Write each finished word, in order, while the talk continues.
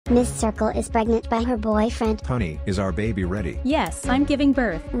Miss Circle is pregnant by her boyfriend. Honey, is our baby ready? Yes, I'm giving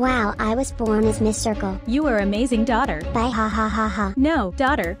birth. Wow, I was born as Miss Circle. You are amazing, daughter. Bye, ha ha ha ha. No,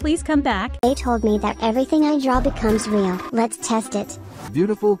 daughter, please come back. They told me that everything I draw becomes real. Let's test it.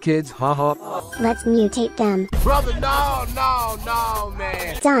 Beautiful kids, haha. Let's mutate them. Brother, no,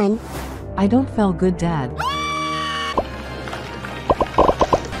 man. Done. I don't feel good, Dad.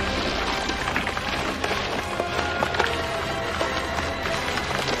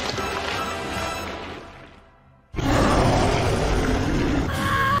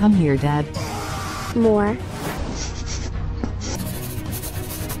 Come here, Dad. More.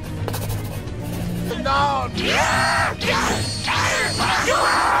 No.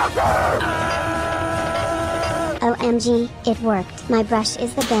 OMG, it worked. My brush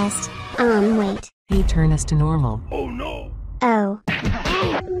is the best. Wait. He turned us to normal. Oh no. Oh.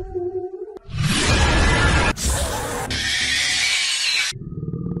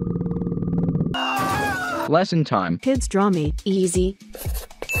 Lesson time. Kids draw me. Easy.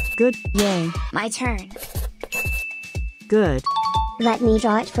 Good. Yay. My turn. Good. Let me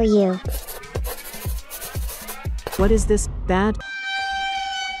draw it for you. What is this? Bad?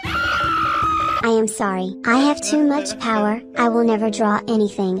 I am sorry. I have too much power. I will never draw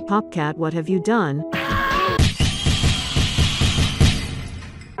anything. Popcat, what have you done?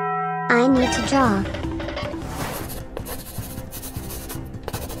 I need to draw.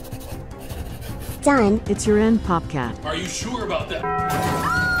 Done. It's your end, Popcat. Are you sure about that?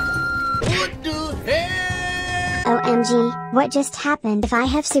 What the hell? OMG, what just happened? If I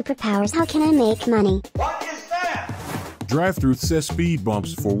have superpowers, how can I make money? What is that? Drive-through says speed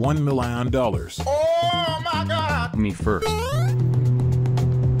bumps for $1 million. Oh my God. Me first.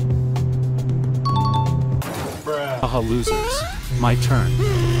 Bruh. Haha, losers. My turn.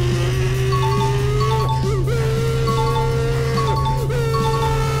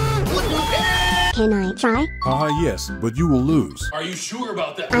 Can I try? Haha, yes, but you will lose. Are you sure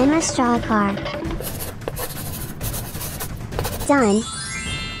about that? I must draw a car. Done.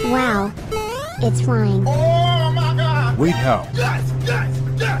 Wow. It's flying. Oh my God. Wait, how? Yes.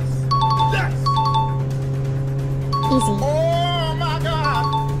 Easy. Oh my God.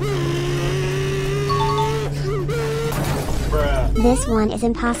 Bruh. This one is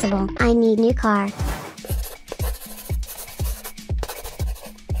impossible. I need new car.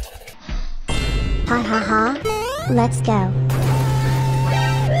 Ha ha ha. Let's go.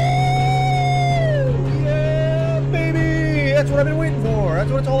 Yeah, baby. That's what I've been waiting for. That's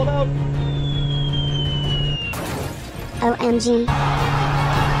what it's all about. OMG.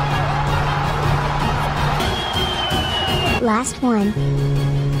 Last one.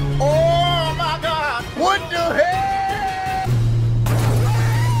 Oh my God. What the hell?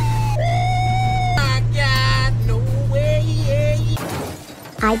 I got no way.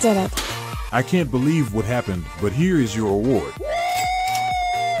 I did it. I can't believe what happened, but here is your award.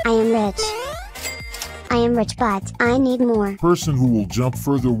 I am rich. I am rich, but I need more. Person who will jump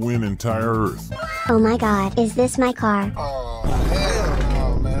further win entire Earth. Oh my God, is this my car? Oh, hell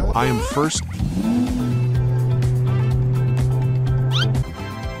no, man. I am first.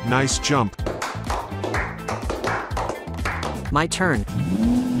 Nice jump. My turn.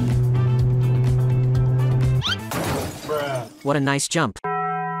 Bruh. What a nice jump.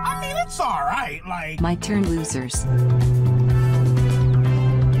 I mean, it's all right. Like. My turn, losers.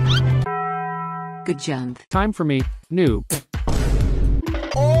 Good jump. Time for me, noob.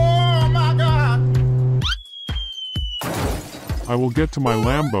 Oh my God. I will get to my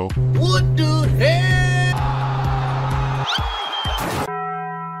Lambo. What the hell?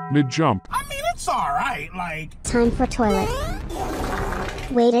 Mid-jump. I mean, it's all right. Like. Time for toilet.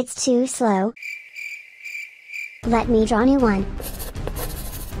 Wait, it's too slow. Let me draw new one.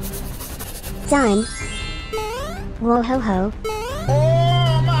 Done. Whoa ho ho.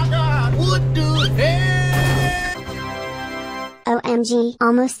 Oh my God. What the hell? OMG,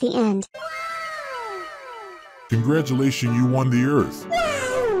 almost the end. Congratulations, you won the Earth.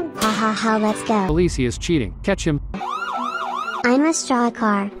 Ha ha ha, let's go. Felicia is cheating. Catch him. I must draw a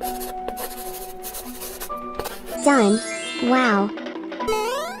car. Done. Wow.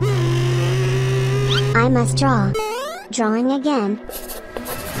 I must draw. Drawing again.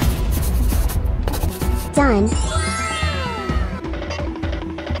 Done.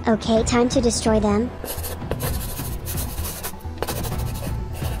 Okay, time to destroy them.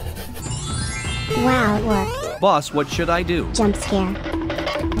 Wow, it worked. Boss, what should I do? Jump scare.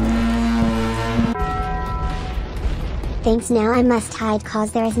 Thanks, now I must hide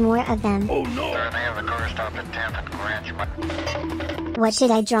cause there is more of them. Oh no. Sir, they have the car stopped at 10th and Grant. What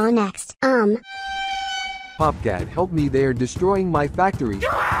should I draw next? Popcat, help me, they're destroying my factory.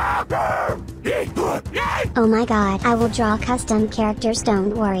 Oh my god, I will draw custom characters,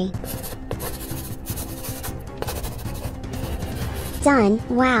 don't worry. Done,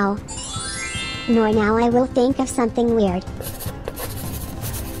 wow. Nor now I will think of something weird.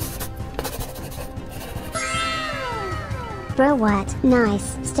 Bro, what?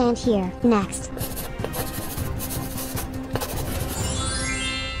 Nice, stand here, next.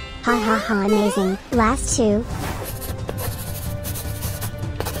 Ha ha ha, amazing, last two.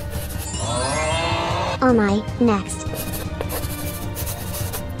 Oh my, next.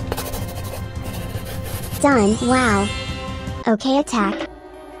 Done, wow. Okay, attack.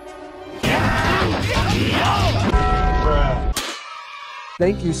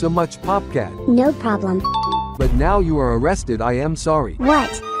 Thank you so much, Popcat. No problem. But now you are arrested, I am sorry.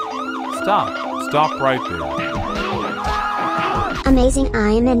 What? Stop. Stop right there. Amazing,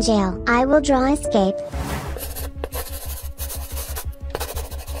 I am in jail. I will draw escape.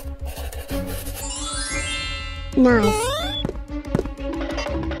 Nice.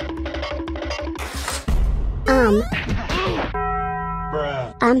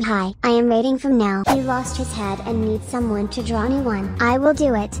 Hi, I am raiding from now. He lost his head and needs someone to draw new one. I will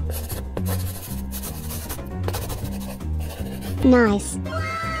do it. Nice.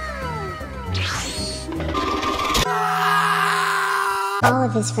 All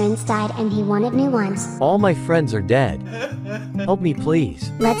of his friends died and he wanted new ones. All my friends are dead. Help me,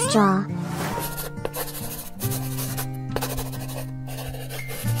 please. Let's draw.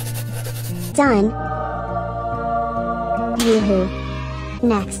 Done. Yoo-hoo.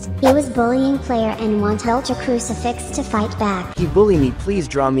 Next, he was bullying player and want Ultra Crucifix to fight back. He bullied me, please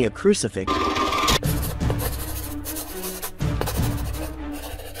draw me a crucifix.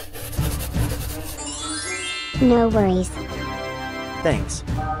 No worries. Thanks.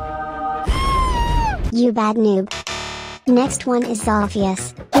 You bad noob. Next one is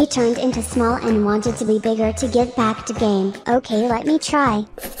Zolphius. He turned into small and wanted to be bigger to get back to game. Okay, let me try.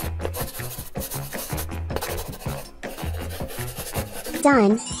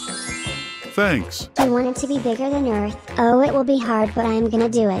 Done. Thanks. He wanted to be bigger than Earth. Oh, it will be hard, but I am gonna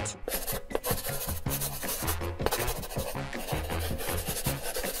do it.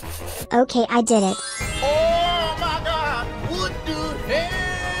 Okay, I did it. Oh my god! What the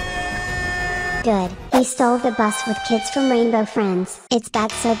hell? Good. He stole the bus with kids from Rainbow Friends. It's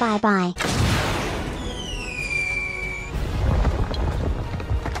bad, so bye-bye.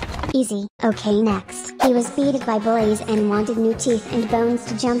 Easy. Okay, next. He was beaten by bullies and wanted new teeth and bones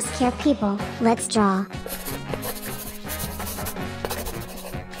to jump scare people. Let's draw.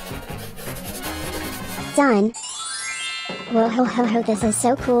 Done. Whoa ho ho ho, this is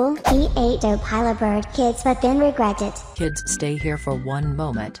so cool. He ate Dopila bird kids but then regret it. Kids, stay here for one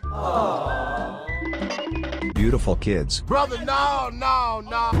moment. Beautiful kids. Brother, no.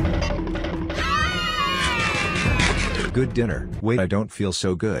 Good dinner. Wait, I don't feel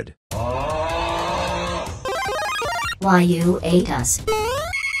so good. Why you ate us?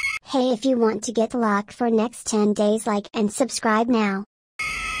 Hey, if you want to get luck for next 10 days, like and subscribe now.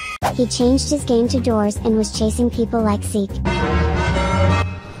 He changed his game to Doors and was chasing people like Zeke.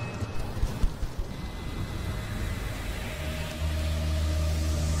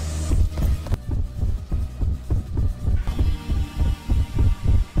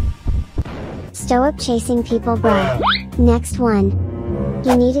 Stop chasing people, bro. Next one.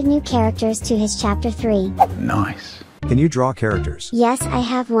 He needed new characters to his chapter 3. Nice. Can you draw characters? Yes, I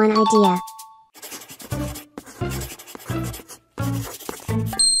have one idea.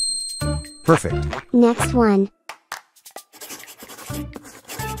 Perfect. Next one.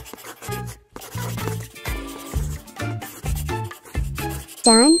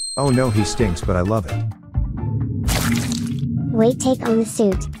 Done? Oh no, he stinks, but I love it. Wait, take on the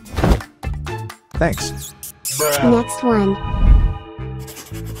suit. Thanks. Next one.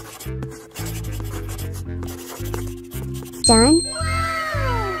 Done?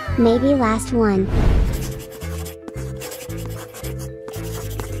 Maybe last one.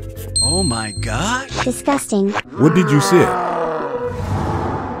 Oh my god! Disgusting. What did you say?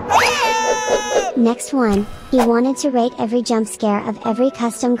 Next one. He wanted to rate every jump scare of every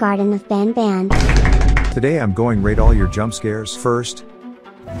custom garden of Ban Ban. Today I'm going rate all your jump scares first.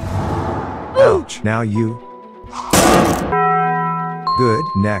 Ouch. Now you. Good.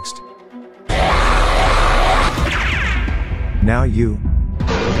 Next. Now you.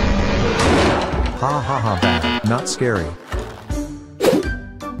 Ha ha ha, bad. Not scary.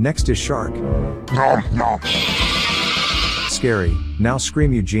 Next is Shark. Scary. Now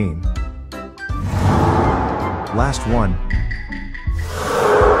scream, Eugene. Last one.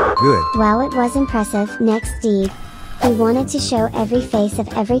 Good. Well, it was impressive. Next deed. He wanted to show every face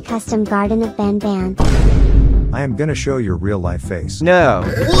of every custom garden of Ban Ban. I am gonna show your real life face. No.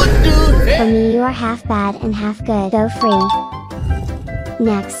 For me, you are half bad and half good. Go free.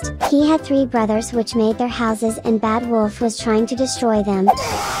 Next, he had 3 brothers which made their houses and Bad Wolf was trying to destroy them.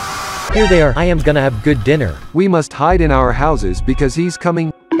 Here they are. I am gonna have good dinner. We must hide in our houses because he's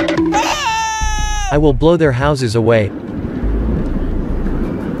coming. I will blow their houses away.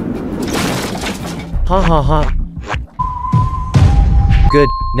 Ha ha ha. Good,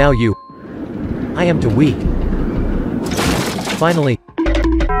 now you. I am too weak. Finally.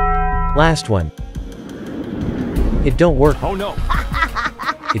 Last one. It don't work. Oh no.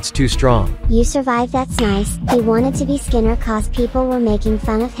 It's too strong. You survived, that's nice. He wanted to be Skinner cause people were making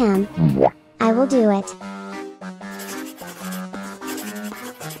fun of him. I will do it.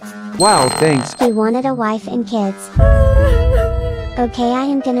 Wow, thanks. He wanted a wife and kids. Okay, I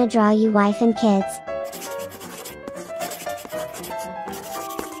am gonna draw you wife and kids.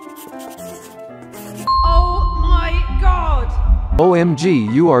 Oh my god!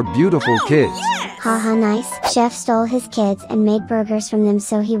 OMG, you are beautiful kids. Haha, nice. Chef stole his kids and made burgers from them,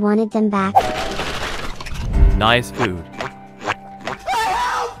 so he wanted them back. Nice food.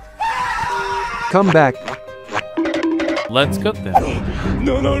 Come back. Let's cook them.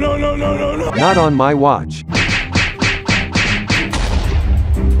 No. Not on my watch.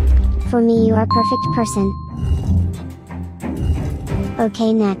 For me, you are a perfect person.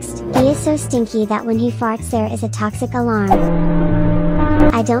 Okay, next. He is so stinky that when he farts there is a toxic alarm.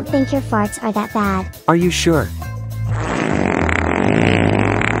 I don't think your farts are that bad. Are you sure?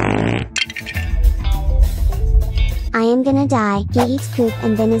 I am gonna die. He eats poop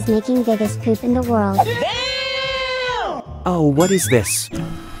and then is making biggest poop in the world. Oh, what is this?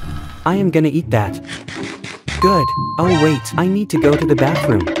 I am gonna eat that. Good. Oh wait, I need to go to the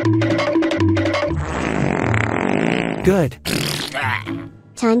bathroom. Good.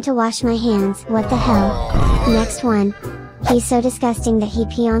 Time to wash my hands. What the hell? Next one. He's so disgusting that he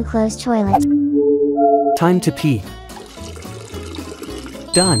pee on closed toilet. Time to pee.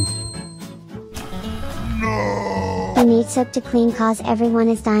 Done. He needs soap to clean cause everyone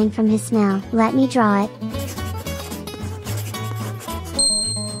is dying from his smell. Let me draw it.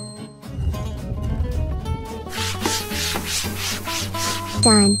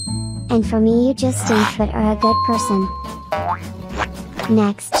 Done. And for me, you just stink but are a good person.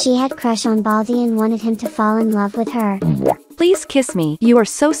 Next, she had crush on Baldi and wanted him to fall in love with her. Please kiss me. You are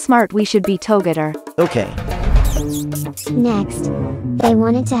so smart, we should be together. Okay. Next, they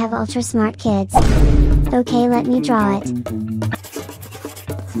wanted to have ultra smart kids. Okay, let me draw it.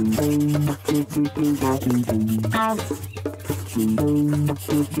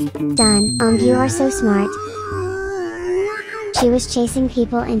 Done. You are so smart. She was chasing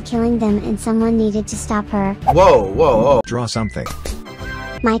people and killing them and someone needed to stop her. Whoa. Draw something.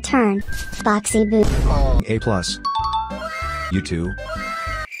 My turn. Boxy Boo. A+. You too.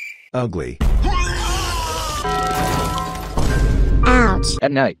 Ugly. Ouch.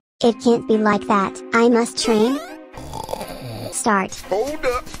 At night. It can't be like that. I must train. Start. Hold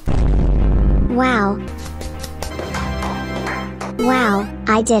up. Wow. Wow,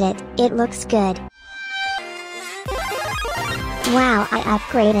 I did it. It looks good. Wow, I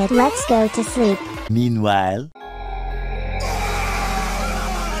upgraded. Let's go to sleep. Meanwhile,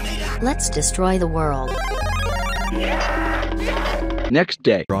 let's destroy the world. Next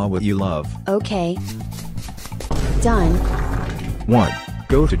day. Draw what you love. Okay. Done. 1.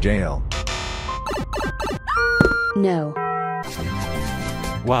 Go to jail. No.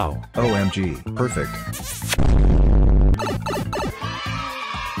 Wow. OMG, perfect.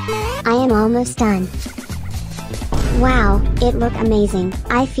 I am almost done. Wow, it look amazing.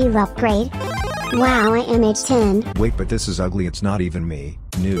 I feel upgrade. Wow, I am age 10. Wait, but this is ugly, it's not even me.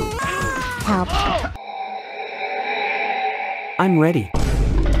 New. Help. I'm ready.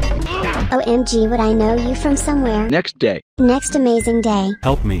 OMG, would I know you from somewhere? Next day. Next amazing day.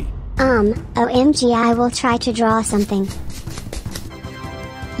 Help me. OMG, I will try to draw something.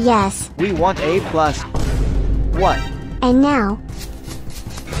 Yes. We want A+. What? And now.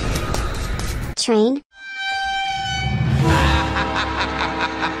 Train.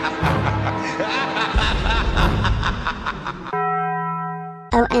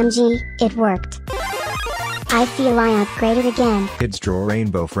 OMG, it worked. I feel I upgraded again. Kids draw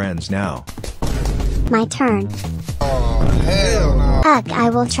rainbow friends now. My turn. Hell no. Ugh, I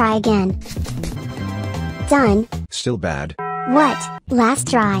will try again. Done. Still bad. What? Last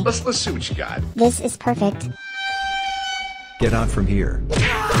try. Let's see what you got. This is perfect. Get out from here.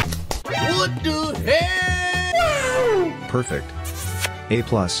 What the hell? Perfect. A+.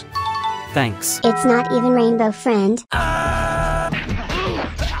 Thanks. It's not even rainbow, friend. I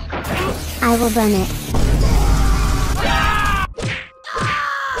will burn it.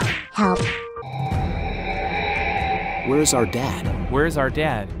 Help. Where's our dad? Where's our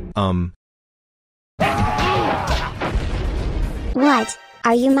dad? What?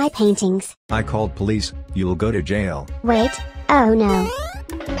 Are you my paintings? I called police, you'll go to jail. Wait. Oh no.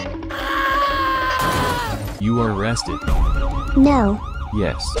 You are arrested. No.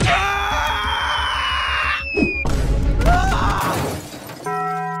 Yes.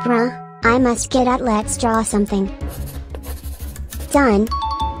 Bruh, I must get out. Let's draw something. Done.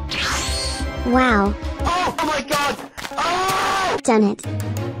 Wow. Oh my god! Oh! Done it.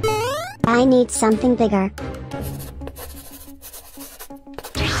 I need something bigger.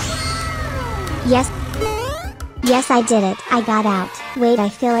 Yes. Yes, I did it. I got out. Wait, I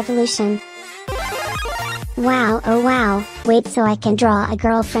feel evolution. Wow, oh wow. Wait, so I can draw a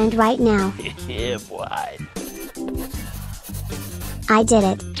girlfriend right now. Yeah, boy. I did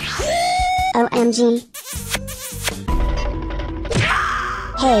it. OMG.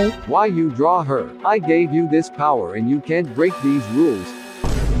 Hey. Why you draw her? I gave you this power and you can't break these rules.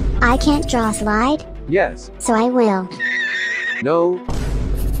 I can't draw slide? Yes. So I will. No.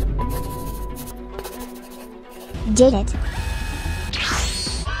 Did it.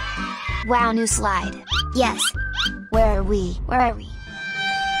 Wow, new slide. Yes. Where are we? Where are we?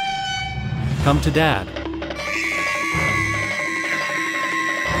 Come to Dad.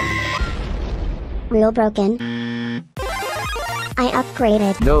 Real broken. I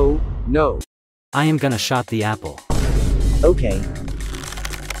upgraded. No, no. I am gonna shot the apple. Okay.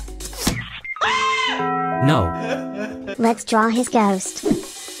 No. Let's draw his ghost.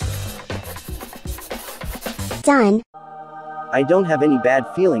 Done. I don't have any bad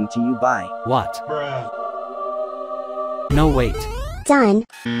feeling to you, bye. What? No, wait. Done.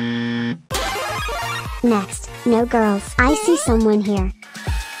 Next, no girls. I see someone here.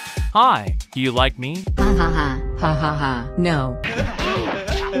 Hi, do you like me? Ha ha ha, ha ha ha, no.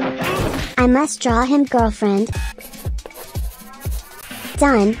 I must draw him girlfriend.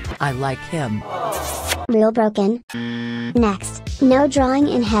 Done. I like him. Real broken. Next, no drawing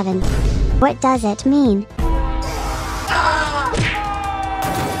in heaven. What does it mean?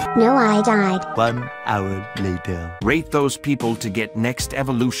 No, I died. 1 hour later. Rate those people to get next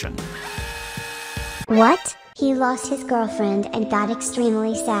evolution. What? He lost his girlfriend and got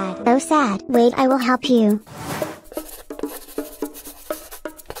extremely sad. So sad. Wait, I will help you.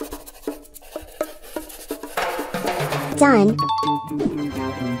 Done.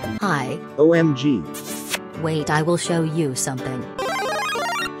 Hi. OMG. Wait, I will show you something.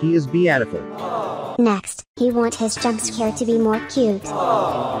 He is beautiful. Next, he wants his jump scare to be more cute.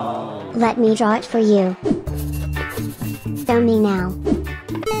 Let me draw it for you. Show me now.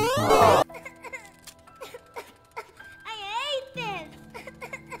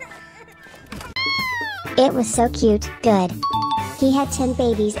 It was so cute. Good. He had 10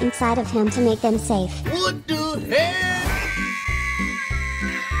 babies inside of him to make them safe. What the hell?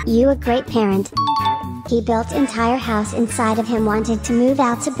 You a great parent. He built entire house inside of him, wanted to move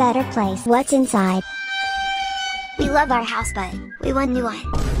out to better place. What's inside? We love our house, but we want a new one.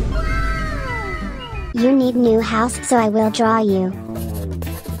 You need new house, so I will draw you.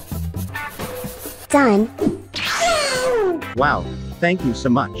 Done. Wow, thank you so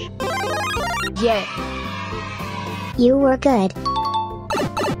much. Yeah. You were good.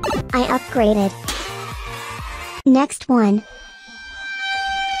 I upgraded. Next one.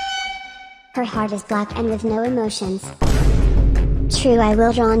 Her heart is black and with no emotions. True, I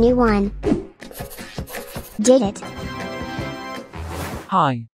will draw a new one. Did it.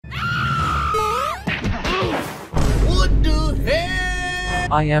 Hi. What the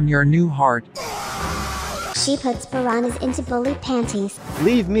hell? I am your new heart. She puts piranhas into bully panties.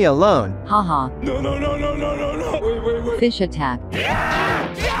 Leave me alone. Haha. No, no, no, no, no, no, no. Wait. Fish attack.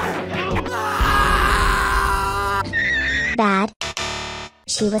 Bad.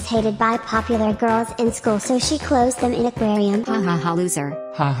 She was hated by popular girls in school, so she closed them in aquarium. Ha ha ha, loser.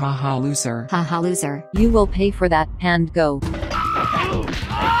 Ha ha ha, loser. Ha ha, loser. You will pay for that, and go.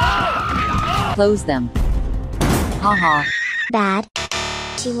 Close them. Ha ha. Bad.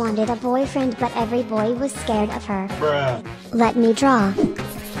 She wanted a boyfriend, but every boy was scared of her. Bruh. Let me draw.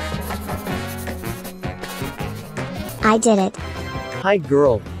 I did it. Hi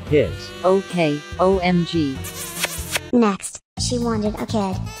girl, his. Okay, OMG. Next, she wanted a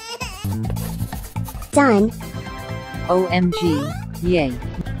kid. Done. OMG. Yay.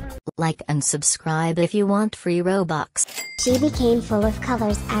 Like and subscribe if you want free Robux. She became full of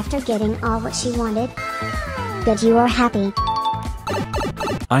colors after getting all what she wanted. Good, you are happy.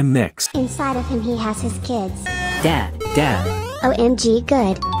 I'm next. Inside of him he has his kids. Dad. OMG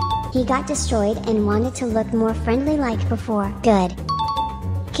good. He got destroyed and wanted to look more friendly like before. Good.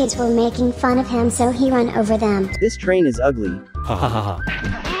 Kids were making fun of him so he ran over them. This train is ugly. Ha ha ha ha.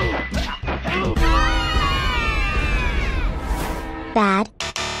 Bad.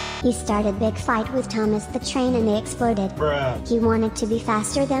 He started big fight with Thomas the train and they exploded. Bruh. He wanted to be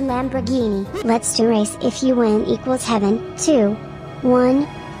faster than Lamborghini. Let's do race. If you win equals heaven. 2, 1,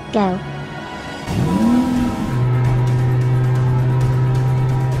 go.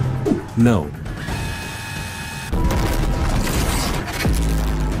 No.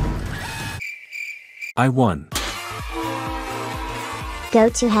 I won. Go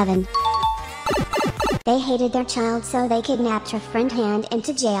to heaven. They hated their child so they kidnapped her friend hand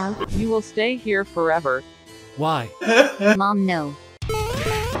into jail. You will stay here forever. Why? Mom, no.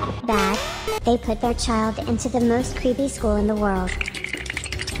 Bad. They put their child into the most creepy school in the world.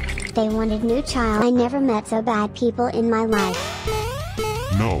 They wanted new child. I never met so bad people in my life.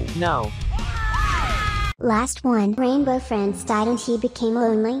 No. Last one. Rainbow friends died and he became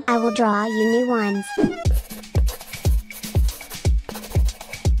lonely. I will draw you new ones.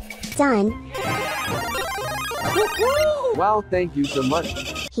 Done. Wow, thank you so much.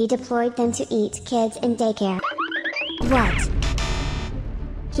 He deployed them to eat kids in daycare. What?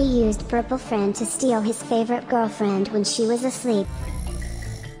 He used Purple Friend to steal his favorite girlfriend when she was asleep.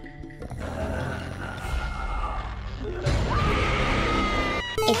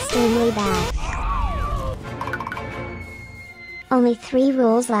 Extremely bad. Only 3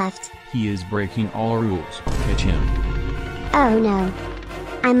 rules left. He is breaking all rules. Catch him. Oh no.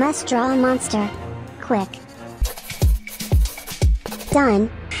 I must draw a monster. Quick. Done.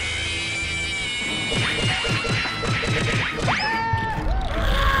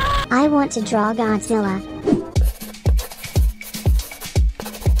 I want to draw Godzilla.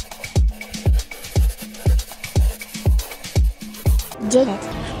 Did it.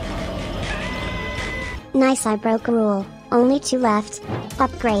 Nice, I broke a rule. Only 2 left.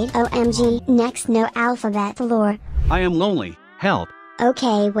 Upgrade. OMG. Next, no alphabet lore. I am lonely. Help.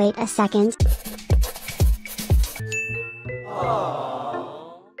 Okay, wait a second.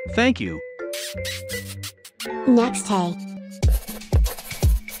 Thank you. Next, hey.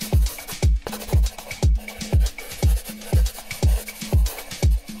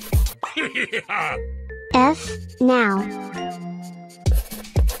 F, now.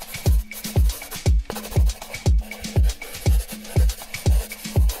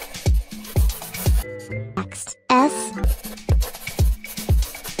 Next, S.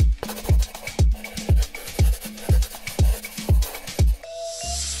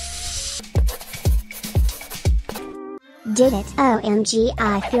 Did it. OMG,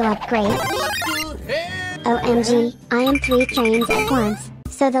 I feel upgrade. OMG, I am 3 trains at once.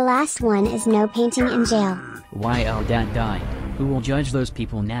 So the last one is no painting in jail. Why our dad died? Who will judge those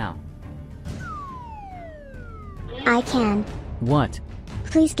people now? I can. What?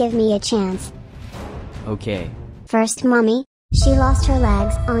 Please give me a chance. Okay. First, Mommy. She lost her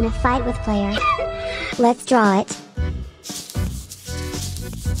legs on a fight with player. Let's draw it.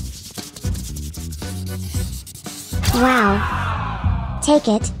 Wow. Take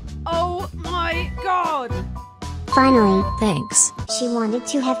it. Oh my god! Finally. Thanks. She wanted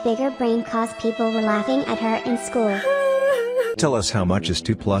to have bigger brain cause people were laughing at her in school. Tell us how much is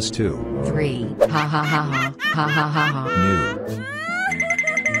 2 plus 2. 3. Ha ha ha ha. Ha ha ha ha.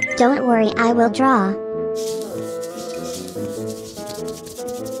 New. Don't worry, I will draw.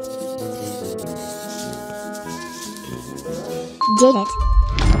 Did it.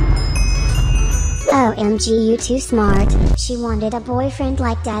 OMG, you too smart. She wanted a boyfriend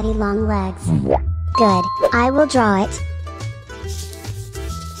like Daddy Long Legs. Good. I will draw it.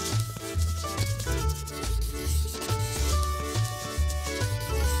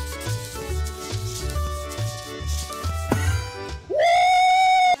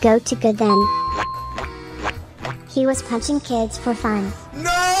 Go to good then. He was punching kids for fun.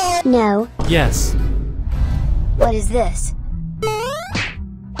 No! No. Yes. What is this?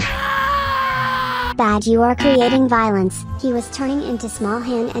 Bad, you are creating violence. He was turning into small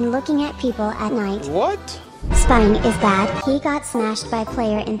hand and looking at people at night. What? Spying is bad. He got smashed by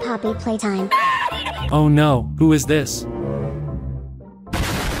player in Poppy Playtime. Oh no, who is this?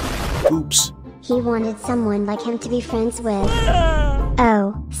 Oops. He wanted someone like him to be friends with.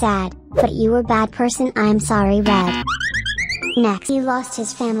 Oh, sad. But you were bad person, I'm sorry, Red. Next, he lost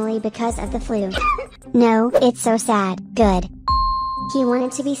his family because of the flu. No, it's so sad. Good. He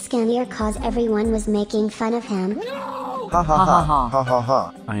wanted to be skinnier cause everyone was making fun of him. Ha ha ha ha ha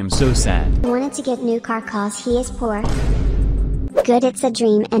ha. I am so sad. He wanted to get new car cause he is poor. Good, it's a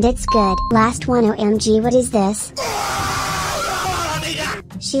dream and it's good. Last one, OMG, what is this?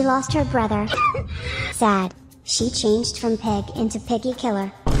 She lost her brother. Sad. She changed from pig into piggy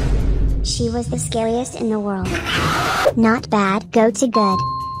killer. She was the scariest in the world. Not bad, go to good.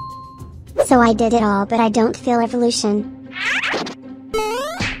 So I did it all, but I don't feel evolution.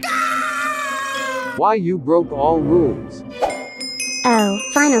 Why you broke all rules? Oh,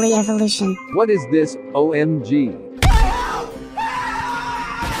 finally evolution. What is this, OMG?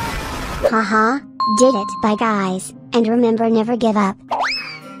 Haha, did it. Bye guys, and remember never give up.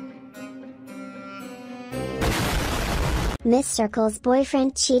 Miss Circle's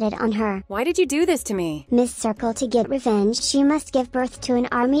boyfriend cheated on her. Why did you do this to me? Miss Circle, to get revenge, she must give birth to an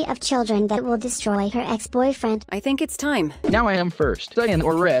army of children that will destroy her ex-boyfriend. I think it's time. Now I am first. Cyan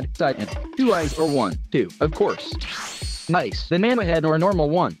or red? Cyan. 2 eyes or 1? 2, of course. Nice. Banana head or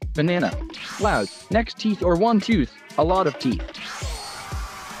normal 1? Banana. Loud. Next teeth or 1 tooth? A lot of teeth.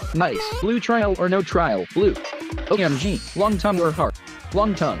 Nice. Blue trial or no trial? Blue. OMG. Long tongue or heart?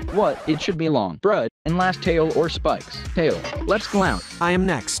 Long tongue. What? It should be long. Brud. And last tail or spikes? Tail. Let's go out. I am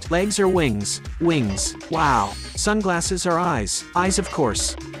next. Legs or wings? Wings. Wow. Sunglasses or eyes? Eyes, of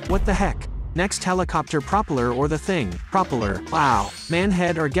course. What the heck? Next, helicopter propeller or the thing? Propeller. Wow. Man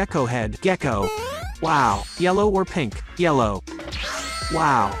head or gecko head? Gecko. Wow. Yellow or pink? Yellow.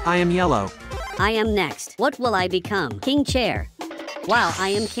 Wow. I am yellow. I am next. What will I become? King chair. Wow, I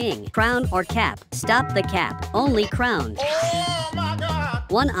am king. Crown or cap? Stop the cap. Only crown. Oh my God!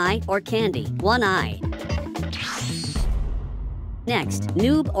 1 eye or candy? 1 eye. Next,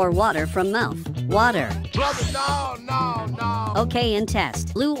 noob or water from mouth? Water. Brother, no. Okay, and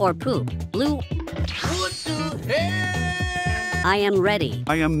test. Blue or poop? Blue. What the hell? I am ready.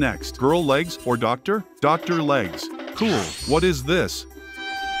 I am next. Girl legs or doctor? Doctor legs. Cool. What is this?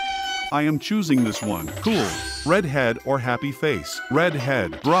 I am choosing this one. Cool. Red head or happy face? Red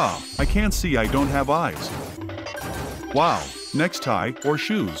head. Bruh. I can't see, I don't have eyes. Wow. Next, tie or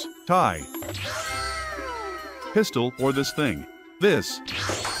shoes? Tie. Pistol or this thing? This.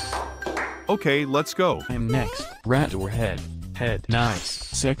 Okay, let's go. I am next. Rat or head? Head. Nice.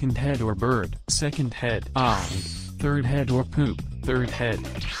 Second head or bird? Second head. Third head or poop? Third head.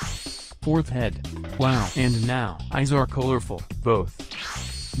 Fourth head. Wow. And now, eyes are colorful. Both.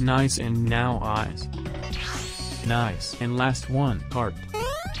 Nice, and now eyes. Nice. And last one, heart.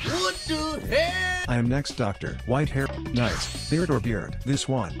 What the hell? I am next, doctor. White hair. Nice. Beard or beard? This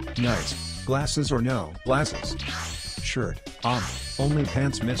one. Nice. Glasses or no? Glasses. Shirt. Only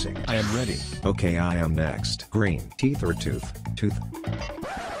pants missing. I am ready. Okay, I am next. Green. Teeth or tooth? Tooth.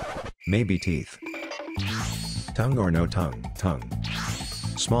 Maybe teeth. Tongue or no tongue? Tongue.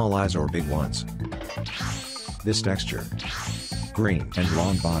 Small eyes or big ones? This texture. Green and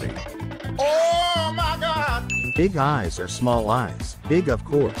long body. Oh my God! Big eyes or small eyes? Big, of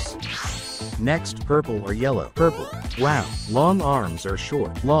course. Next, purple or yellow? Purple. Wow. Long arms or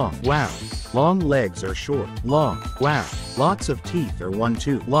short? Long. Wow. Long legs or short? Long. Wow. Lots of teeth or 1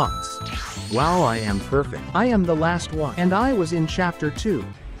 tooth? Lots. Wow, I am perfect. I am the last one, and I was in chapter 2.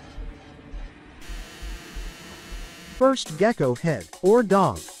 First, gecko head or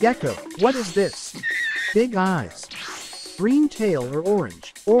dog? Gecko. What is this? Big eyes. Green tail or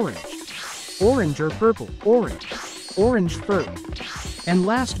orange? Orange. Orange or purple? Orange. Orange fur. And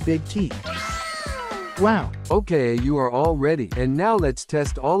last, big teeth. Wow. Okay, you are all ready. And now let's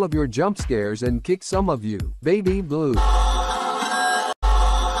test all of your jump scares and kick some of you. Baby blue.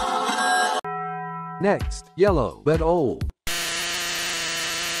 Next, yellow but old.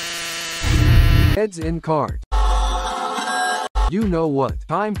 Heads in cart. You know what?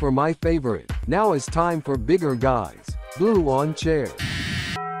 Time for my favorite. Now is time for bigger guys. Blue on chair.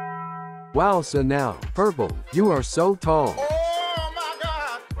 Wow, so now, purple, you are so tall. Oh my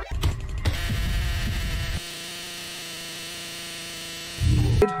God!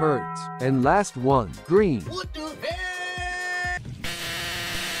 It hurts. And last one, green. What the hell?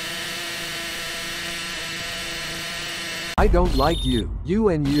 I don't like you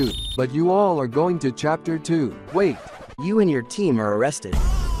and you, but you all are going to chapter 2. Wait. You and your team are arrested.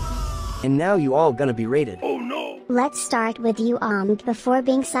 And now you all gonna be raided. Oh no! Let's start with you. Before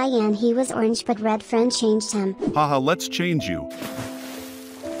being cyan he was orange, but red friend changed him. Haha, let's change you.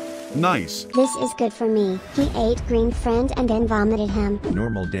 Nice. This is good for me. He ate green friend and then vomited him.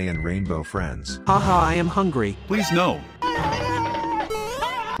 Normal day and rainbow friends. Haha, I am hungry. Please no.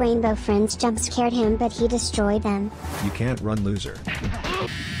 Rainbow friends jump scared him, but he destroyed them. You can't run, loser.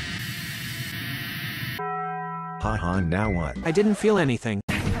 Haha, now what? I didn't feel anything.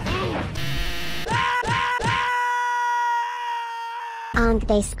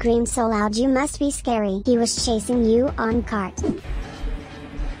 They screamed so loud you must be scary. He was chasing you on cart.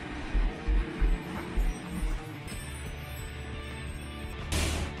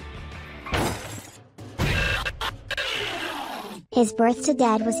 His birth to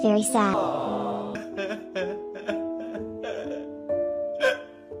dad was very sad.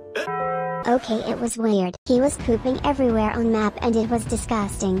 Okay, it was weird. He was pooping everywhere on map and it was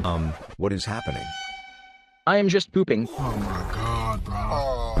disgusting. What is happening? I am just pooping. Oh my god, bro.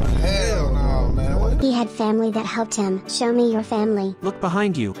 Oh, hell no, man. He had family that helped him. Show me your family. Look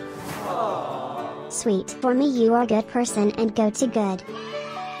behind you. Sweet. For me, you are a good person and go to good.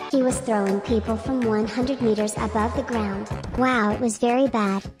 He was throwing people from 100 meters above the ground. Wow, it was very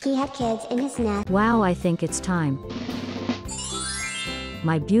bad. He had kids in his nest. Wow, I think it's time.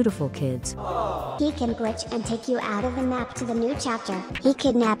 My beautiful kids. He can glitch and take you out of the map to the new chapter. He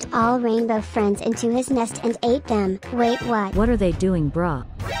kidnapped all rainbow friends into his nest and ate them. Wait, what? What are they doing, bruh?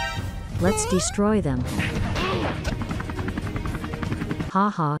 Let's destroy them.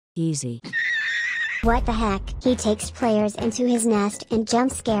 Haha, easy. What the heck? He takes players into his nest and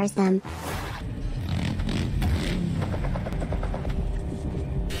jump scares them.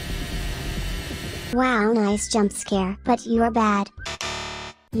 Wow, nice jump scare, but you are bad.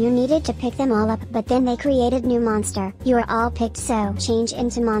 You needed to pick them all up, but then they created new monster. You are all picked, so change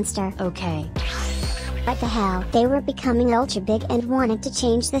into monster. Okay. What the hell? They were becoming ultra big and wanted to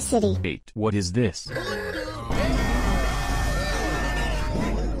change the city. Wait, what is this?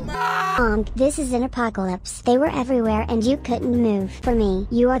 This is an apocalypse. They were everywhere and you couldn't move. For me,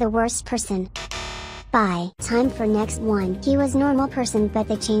 you are the worst person. Bye. Time for next one. He was normal person but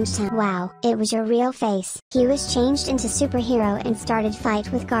they changed him. Wow, it was your real face. He was changed into superhero and started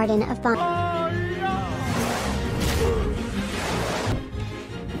fight with Garden of Bomb.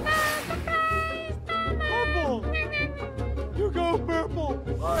 Purple! You go purple!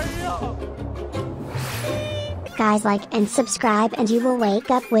 Guys, like and subscribe and you will wake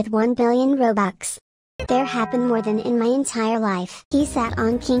up with 1 billion Robux. There happened more than in my entire life. He sat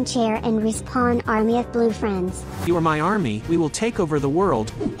on king chair and respawn army of blue friends. You are my army, we will take over the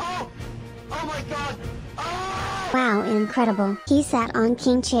world. Oh my god! Wow, incredible. He sat on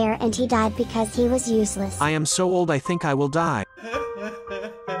king chair and he died because he was useless. I am so old I think I will die.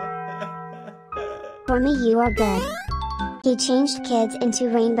 For me, you are good. He changed kids into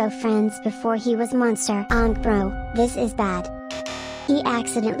rainbow friends before he was monster. Bro, this is bad. He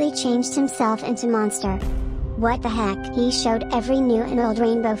accidentally changed himself into monster. What the heck? He showed every new and old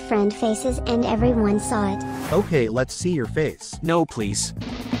rainbow friend faces and everyone saw it. Okay, let's see your face. No, please.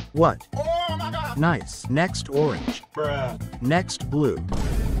 What? Oh my god! Nice. Next orange. Bruh. Next blue.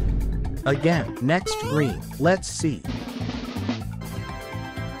 Again. Next green. Let's see.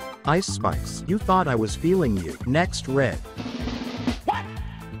 Ice Spice. You thought I was feeling you. Next red. What?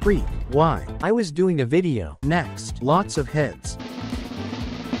 Freak. Why? I was doing a video. Next. Lots of heads.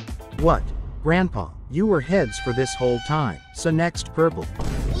 What? Grandpa, you were heads for this whole time. So next purple.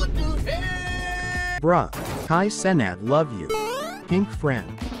 What the hell? Bruh. Kai Senad love you. Pink friend.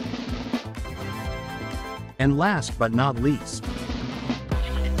 And last but not least.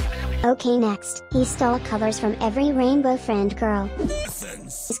 Okay, next. He stole colors from every rainbow friend girl.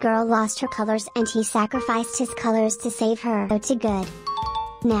 This girl lost her colors and he sacrificed his colors to save her. Go to good.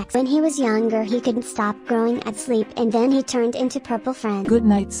 Next, when he was younger he couldn't stop growing at sleep and then he turned into purple friend. Good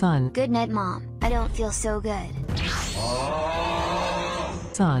night, son. Good night, Mom. I don't feel so good.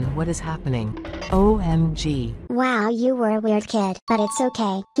 Son, what is happening? OMG. Wow, you were a weird kid, but it's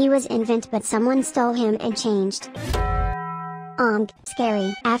okay. He was invent but someone stole him and changed.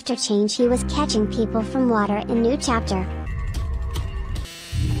 Scary. After change he was catching people from water in new chapter.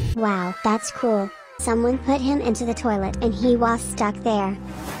 Wow, that's cool. Someone put him into the toilet and he was stuck there.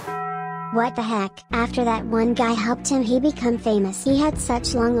 What the heck? After that one guy helped him he become famous. He had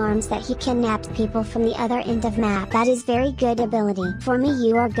such long arms that he kidnapped people from the other end of map. That is very good ability. For me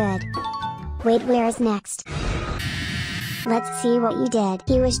you are good. Wait, where is next? Let's see what you did.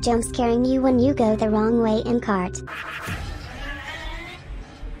 He was jump scaring you when you go the wrong way in cart.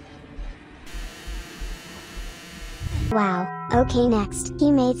 Wow, okay, next.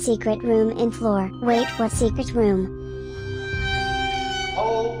 He made secret room in floor. Wait, what secret room?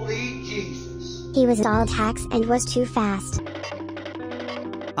 Holy Jesus. He was all hacks and was too fast.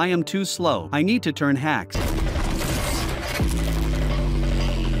 I am too slow. I need to turn hacks.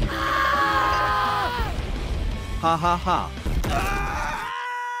 Ha ha ha.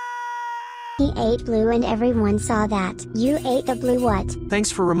 He ate blue and everyone saw that. You ate the blue what? Thanks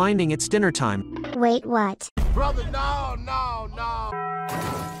for reminding it's dinner time. Wait, what? Brother, no.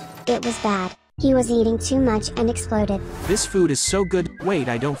 It was bad. He was eating too much and exploded. This food is so good. Wait,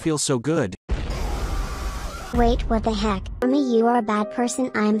 I don't feel so good. Wait, what the heck? Mommy, you are a bad person,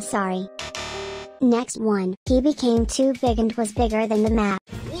 I'm sorry. Next one. He became too big and was bigger than the map.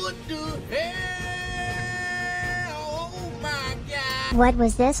 What the hell? Oh my god! What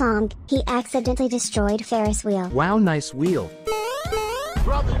was this, Ong? He accidentally destroyed Ferris wheel. Wow, nice wheel.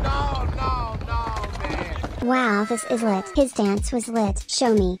 Brother, no, man. Wow, this is lit. His dance was lit.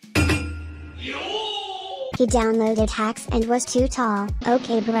 Show me. He downloaded hacks and was too tall.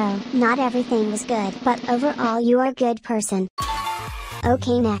 Okay bro, not everything was good, but overall you are a good person.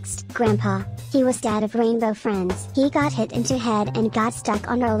 Okay, next, Grandpa. He was dad of Rainbow Friends. He got hit into head and got stuck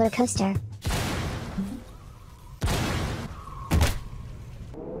on roller coaster.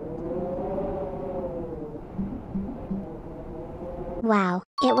 Wow,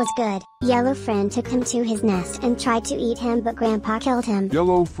 it was good. Yellow friend took him to his nest and tried to eat him, but Grandpa killed him.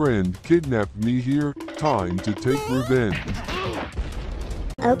 Yellow friend kidnapped me here. Time to take revenge.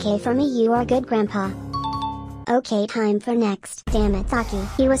 Okay, for me you are good, Grandpa. Okay, time for next. Damn it, Saki.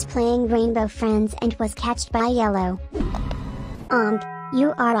 He was playing Rainbow Friends and was catched by Yellow. Ong,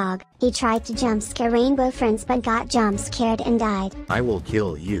 you are Og. He tried to jump scare Rainbow Friends but got jump scared and died. I will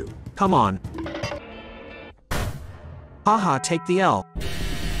kill you. Come on. Haha, take the L.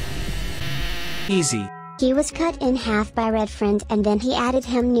 Easy. He was cut in half by Red Friend and then he added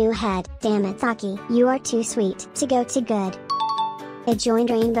him new head. Damn it, Saki. You are too sweet to go to good. They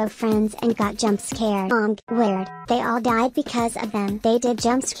joined Rainbow Friends and got jump scared. Weird. They all died because of them. They did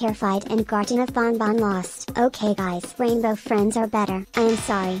jump scare fight and Garden of Bonbon lost. Okay guys, Rainbow Friends are better. I am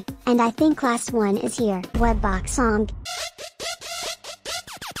sorry. And I think last one is here. Webbox song.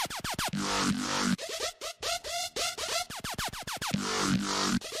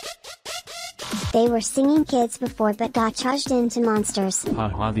 They were singing kids before but got charged into monsters.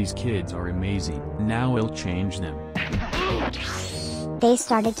 Haha, these kids are amazing. Now we'll change them. They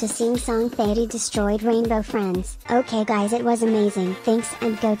started to sing song Thady destroyed Rainbow Friends. Okay guys, it was amazing. Thanks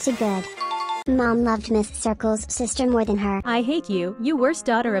and go to good. Mom loved Miss Circle's sister more than her. I hate you, you worst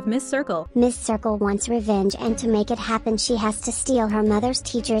daughter of Miss Circle. Miss Circle wants revenge and to make it happen she has to steal her mother's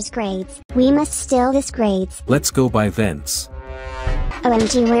teacher's grades. We must steal this grades. Let's go by vents.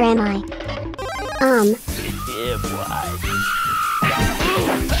 OMG, where am I?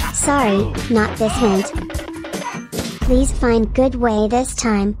 Sorry, not this vent. Please find good way this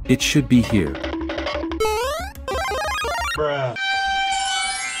time. It should be here. Bruh.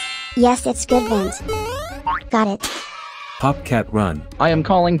 Yes, it's good vent. Got it. Popcat run. I am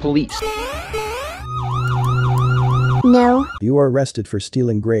calling police. No. You are arrested for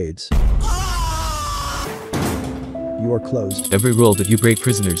stealing grades. You are closed. Every rule that you break,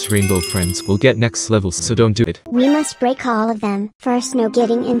 prisoners Rainbow Friends will get next levels, so don't do it. We must break all of them. First, no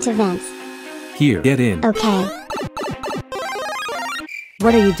getting into vents. Here, get in. Okay.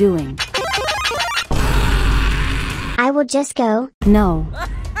 What are you doing? I will just go. No.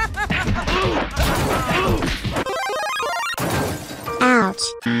 Ouch.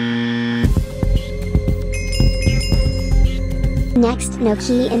 Next, no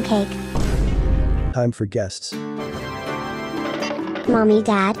key and cake. Time for guests. Mommy,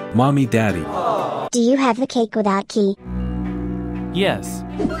 Dad. Mommy, Daddy. Do you have the cake without key? Yes.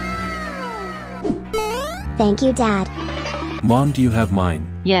 Thank you, Dad. Mom, do you have mine?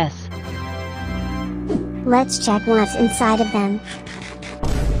 Yes. Let's check what's inside of them.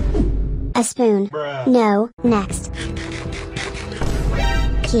 A spoon. Bruh. No, next.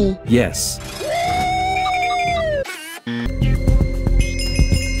 Key. Yes.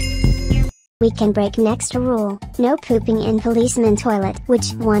 We can break next rule. No pooping in policeman toilet.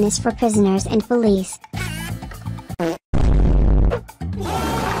 Which one is for prisoners and police?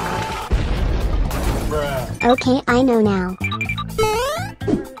 Bruh. Okay, I know now.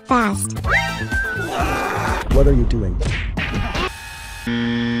 Fast. What are you doing?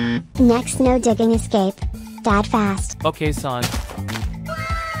 Next, no digging escape. Dad, fast. Okay, son.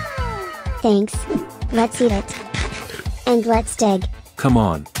 Thanks. Let's eat it. And let's dig. Come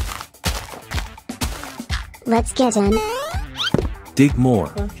on. Let's get in. Dig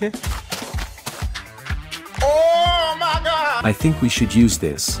more. Okay. Oh my god! I think we should use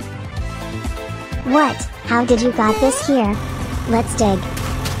this. What? How did you got this here? Let's dig.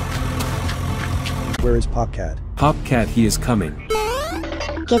 Where is Popcat? Popcat, he is coming.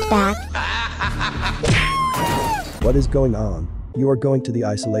 Get back. What is going on? You are going to the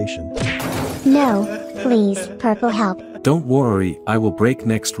isolation. No, please, Purple, help. Don't worry, I will break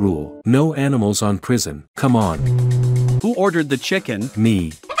next rule. No animals on prison. Come on. Who ordered the chicken?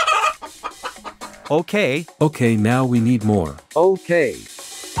 Me. Okay. Okay, now we need more. Okay.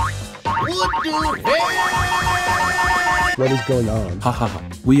 What is going on? Haha,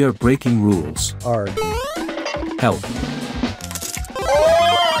 we are breaking rules. Arg. Help.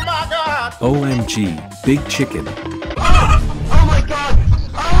 Oh my god! OMG, big chicken. Oh my god!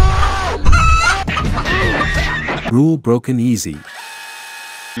 Rule broken easy.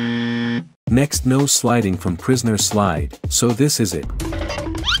 Next, no sliding from prisoner slide, so this is it.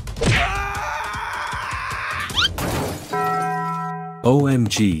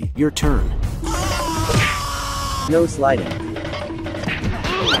 OMG, Your turn. No sliding.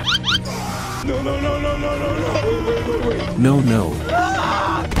 no.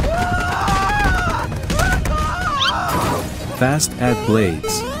 Fast add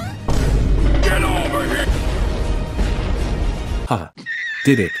blades. Get over here! Ha.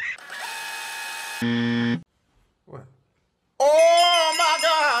 Did it. Oh my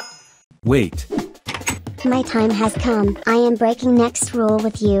god! Wait. My time has come. I am breaking next rule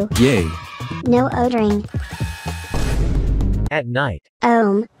with you. Yay. No odoring. At night.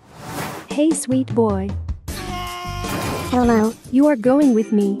 Hey sweet boy. Hello. You are going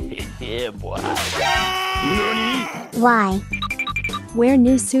with me. Yeah, boy. Why? Wear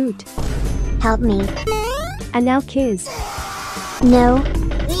new suit. Help me. And now kiss. No.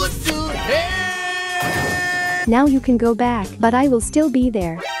 What the hell? Now you can go back, but I will still be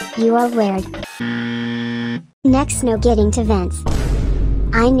there. You are weird. Next, no getting to vents.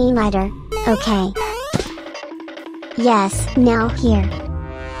 I mean lighter. Okay. Yes, now here.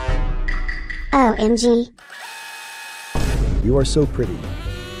 OMG. You are so pretty.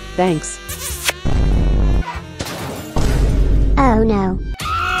 Thanks. Oh no.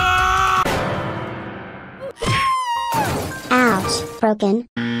 Ouch, broken.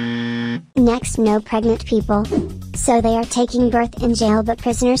 Next, no pregnant people. So they are taking birth in jail, but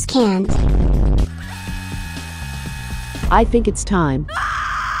prisoners can't. I think it's time.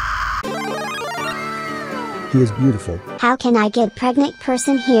 He is beautiful. How can I get pregnant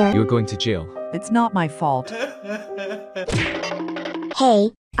person here? You're going to jail. It's not my fault.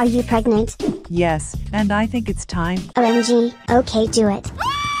 Hey, are you pregnant? Yes, and I think it's time. OMG, okay, do it.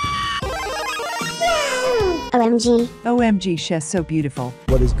 OMG. OMG, she's so beautiful.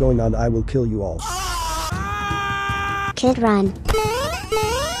 What is going on? I will kill you all. Kid, run.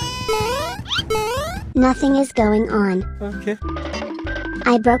 Nothing is going on. Okay.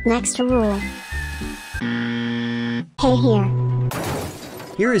 I broke next rule. Hey, here.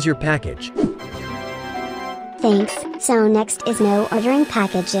 Here is your package. Thanks. So next is no ordering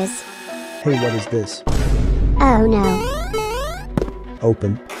packages. Hey, what is this? Oh no.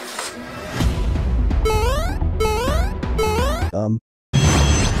 Open.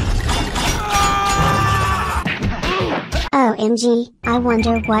 OMG, I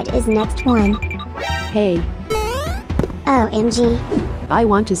wonder what is next one. Hey, OMG. I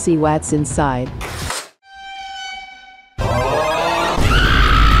want to see what's inside.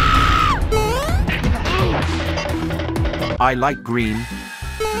 I like green.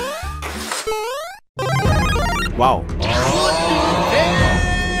 Wow.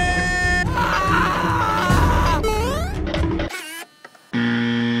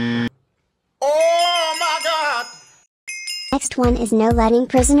 Oh my god! Next one is no letting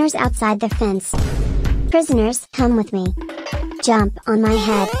prisoners outside the fence. Prisoners, come with me. Jump on my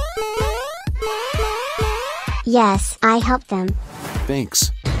head. Yes, I helped them.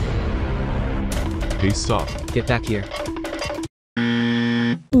 Thanks. Hey, stop. Get back here.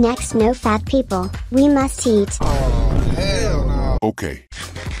 Next, no fat people. We must eat. Hell no. Okay.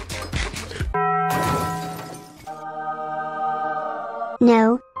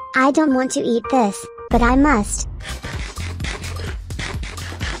 No, I don't want to eat this, but I must.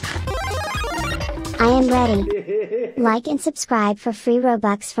 I am ready. Like and subscribe for free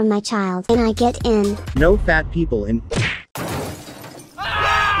Robux from my child. And I get in. No fat people in.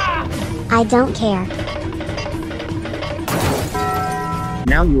 I don't care.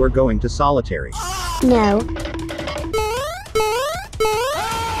 Now you are going to solitary. No.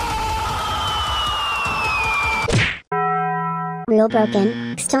 Real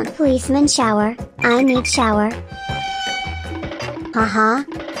broken. Stunt policeman shower. I need shower. Haha.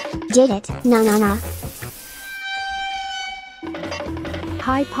 Did it. No.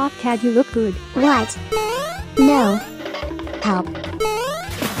 Hi Popcat, you look good. What? No. Help.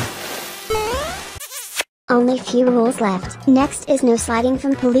 Only few rules left. Next is no sliding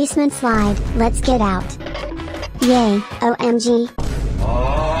from policeman slide. Let's get out. Yay, OMG.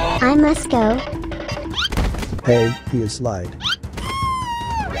 I must go. Hey, he is slide.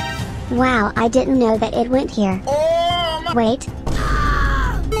 Wow, I didn't know that it went here. Wait.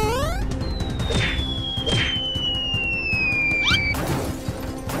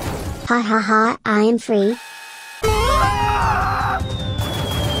 Ha ha ha, I am free.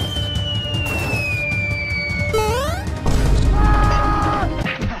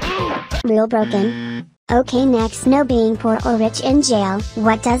 Rule broken. Okay, next, no being poor or rich in jail.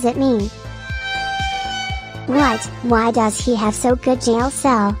 What does it mean? What? Why does he have so good jail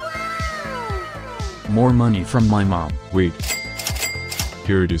cell? More money from my mom. Wait.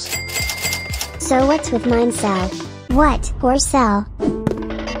 Here it is. So what's with mine cell? What? Poor cell?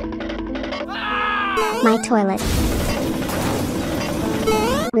 My toilet.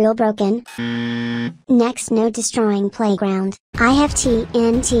 Rule broken. Next, no destroying playground. I have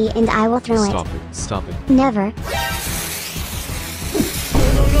TNT and I will throw Stop it. Stop it. Never.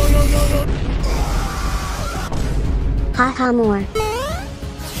 Haha more.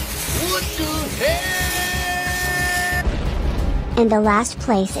 What the hell? And the last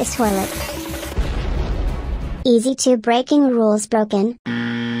place is toilet. Easy to breaking rules broken.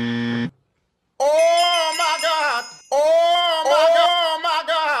 Oh my god! Oh my god! Oh my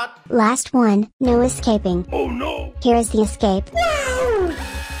god! Last one, no escaping. Oh no! Here is the escape.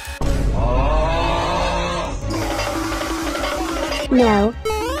 No.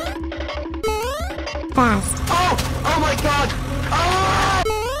 Fast. Oh my god! Ah!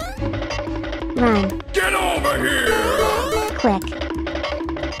 Run. Get over here! Quick.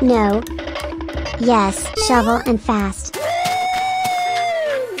 No. Yes, shovel and fast.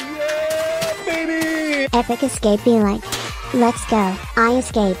 Baby! Epic escape be like. Let's go. I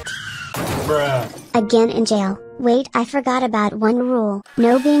escaped. Bruh. Again in jail. Wait, I forgot about one rule.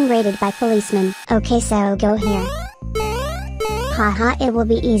 No being raided by policemen. Okay, so go here. Haha, it will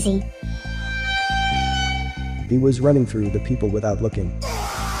be easy. He was running through the people without looking.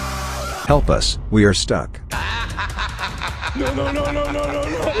 Help us, we are stuck. No.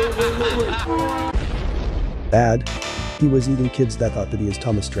 Wait. Bad. He was eating kids that thought that he is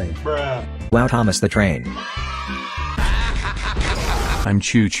Thomas Train. Bruh. Wow, Thomas the Train. I'm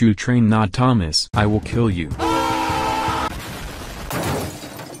Choo Choo Train, not Thomas. I will kill you.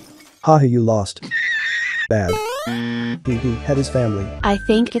 Haha, you lost. Bad. He had his family. I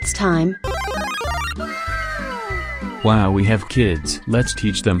think it's time. Wow, we have kids. Let's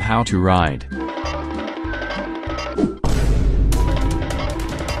teach them how to ride.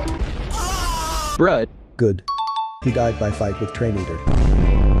 Bruh. Good. He died by fight with Train Eater.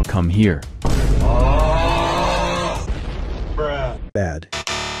 Come here. Bruh. Bad.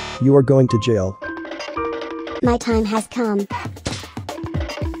 You are going to jail. My time has come.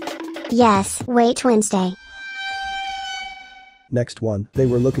 Yes, wait Wednesday. Next one, they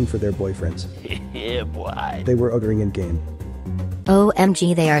were looking for their boyfriends. Yeah, boy. They were ordering in game.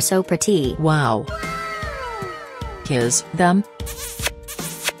 OMG, they are so pretty. Wow. Kiss them.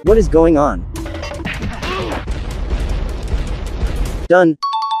 What is going on? Done.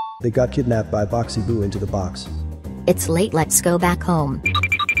 They got kidnapped by Boxy Boo into the box. It's late, let's go back home.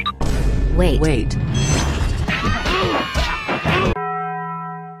 Wait.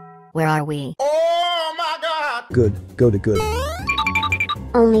 Where are we? Oh my god! Good, go to good.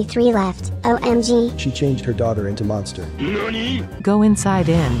 Only 3 left. OMG. She changed her daughter into monster. Nani? Go inside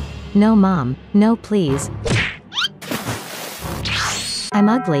in. No, Mom. No, please. I'm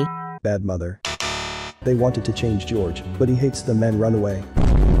ugly. Bad mother. They wanted to change George, but he hates them and run away.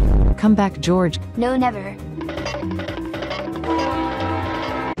 Come back, George. No, never.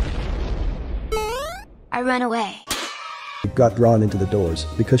 I run away. He got drawn into the doors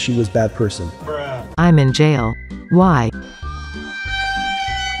because she was bad person. Bruh. I'm in jail. Why?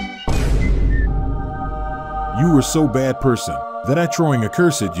 You were so bad person that I throwing a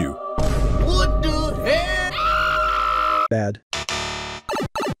curse at you. What the hell? Bad.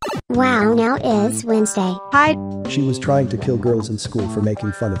 Wow, now is Wednesday. Hi. She was trying to kill girls in school for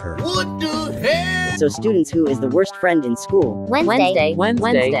making fun of her. What the hell? So students, who is the worst friend in school? Wednesday.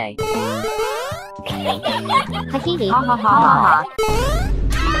 Hahihi. Ha ha ha ha.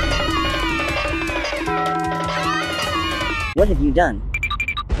 What have you done?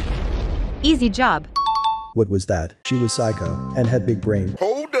 Easy job. What was that? She was psycho and had big brain.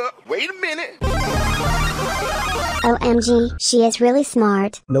 Hold up. Wait a minute. OMG, she is really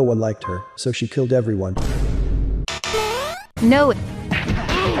smart. No one liked her, so she killed everyone. No.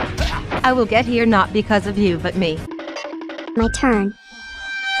 I will get here not because of you, but me. My turn.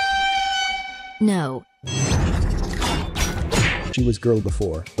 No. She was girl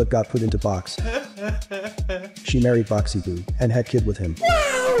before, but got put into box. She married Boxy Boo and had kid with him.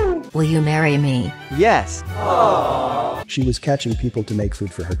 Will you marry me? Yes. She was catching people to make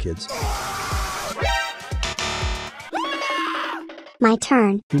food for her kids. My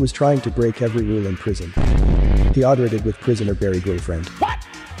turn. He was trying to break every rule in prison. He audited with prisoner Barry girlfriend.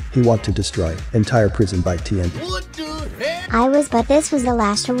 He want to destroy entire prison by TNT. but this was the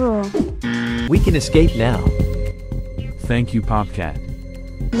last rule. We can escape now. Thank you, Popcat.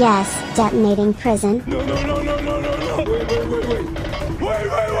 Yes, detonating prison. No. Wait.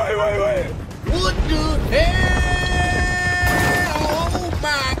 What the hell? Oh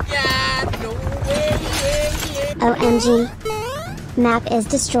my God. No way. OMG. Map is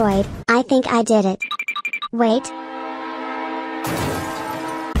destroyed. I think I did it. Wait.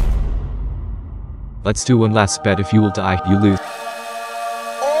 Let's do one last bet. If you will die, you lose.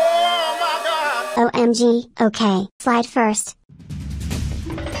 OMG, okay, slide first.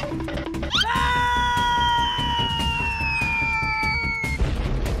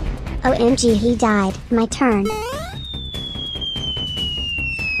 OMG, he died. My turn.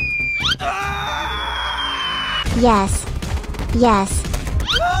 Yes.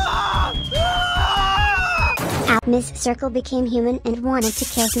 Miss Circle became human and wanted to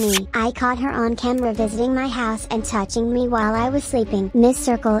kiss me. I caught her on camera visiting my house and touching me while I was sleeping. Miss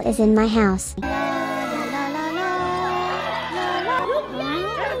Circle is in my house.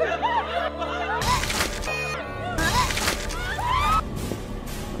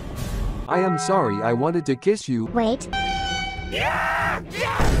 I am sorry, I wanted to kiss you. Wait.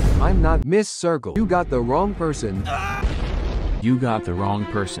 I'm not Miss Circle. You got the wrong person. You got the wrong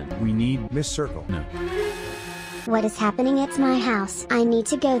person. We need Miss Circle. No. What is happening? It's my house. I need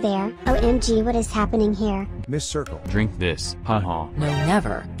to go there. OMG, what is happening here? Miss Circle. Drink this. Haha. No,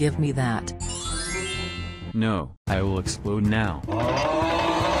 never. Give me that. No, I will explode now.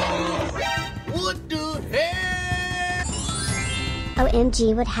 What the hell?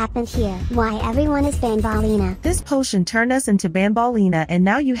 OMG, what happened here? Why everyone is Bambolina? This potion turned us into Bambolina, and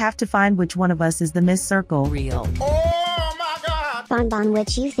now you have to find which one of us is the Miss Circle. Real. Bonbon,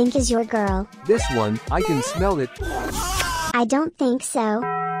 which you think is your girl? This one, I can smell it. I don't think so.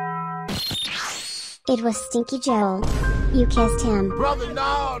 It was Stinky Joel. You kissed him. Brother,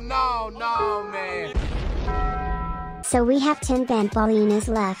 no, man. So we have 10 Bambolinas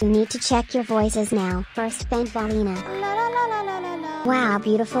left. You need to check your voices now. First Bambolina. Wow,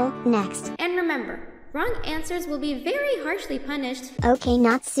 beautiful. Next. And remember, wrong answers will be very harshly punished. Okay,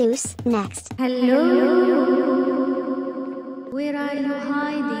 not Seuss. Next. Hello? Where are you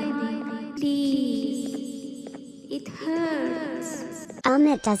hiding? Please. It hurts.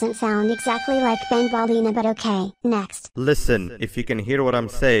 It doesn't sound exactly like Bambolina, but okay. Next. Listen, if you can hear what I'm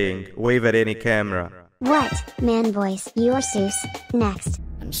saying, wave at any camera. What? Man voice, you're Seuss. Next.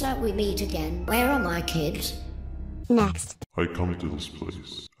 And so we meet again. Where are my kids? Next. I come to this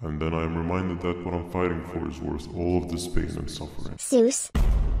place, and then I am reminded that what I'm fighting for is worth all of this pain and suffering. Seuss.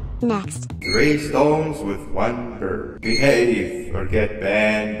 Next. 3 stones with 1 bird. Behave or get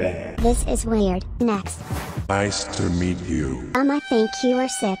banned. This is weird. Next. Nice to meet you. I think you are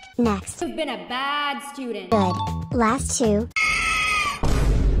sick. Next. You've been a bad student. Good. Last 2.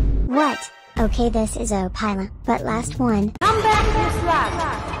 What? Okay, this is Opila, but last one. Come back this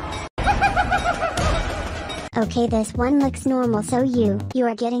last. Okay, this one looks normal, so you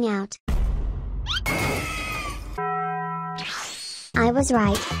are getting out. I was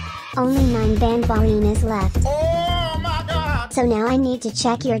right. Only 9 Bambolinas left. Oh my God! So now I need to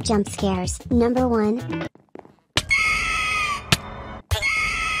check your jump scares. Number 1.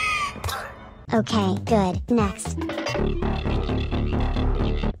 Okay, good. Next.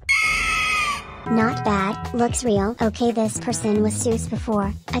 Not bad. Looks real. Okay, this person was Seuss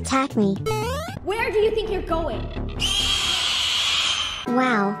before. Attack me. Where do you think you're going?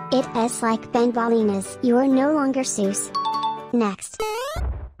 Wow, it is like Bambolinas. You are no longer Seuss. Next.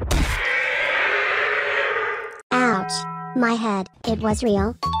 Ouch. My head. It was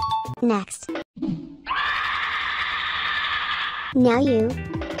real. Next. Now you.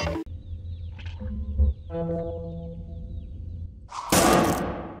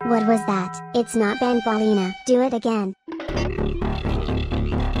 What was that? It's not Bambolina. Do it again.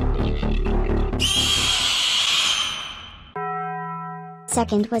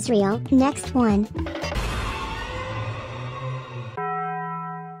 Second was real. Next one.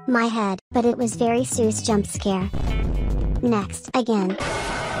 My head, but it was very Seuss jump scare. Next, again.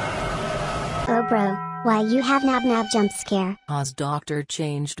 Oh bro, why you have nab jump scare? Oz doctor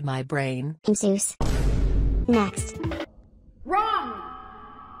changed my brain. I'm Seuss. Next. Wrong!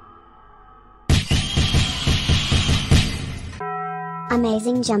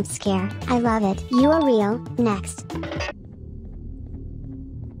 Amazing jump scare. I love it. You are real. Next.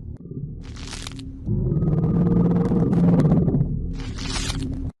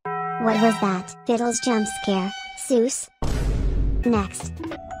 What was that? Fiddle's jump scare. Seuss. Next.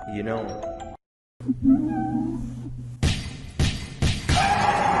 You know.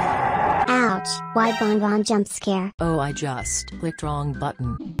 Ouch, why Bonbon jump scare? Oh, I just clicked wrong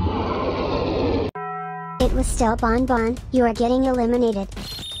button. It was still Bonbon, you are getting eliminated.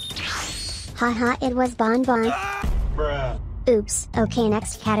 Haha, it was Bonbon. Bruh. Oops, okay,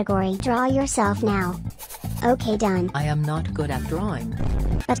 next category. Draw yourself now. Okay, done. I am not good at drawing.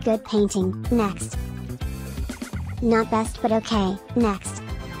 But good painting. Next. Not best but okay. Next.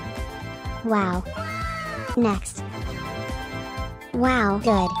 Wow. Next. Wow,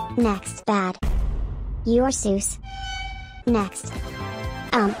 good. Next, bad. You are Seuss. Next.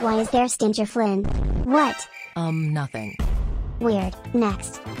 Why is there Stinger Flynn? What? Nothing. Weird.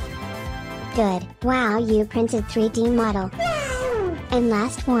 Next. Good. Wow, you printed 3D model. And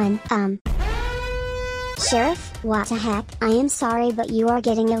last one, Sheriff, what the heck? I am sorry but you are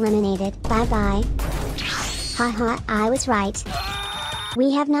getting eliminated. Bye bye. Haha, I was right.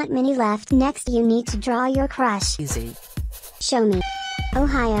 We have not many left. Next you need to draw your crush. Easy. Show me.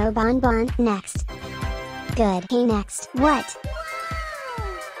 Ohio Bonbon. Next. Good. Hey, next. What?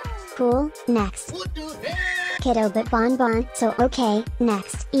 Cool. Next. Kiddo but Bonbon. So okay.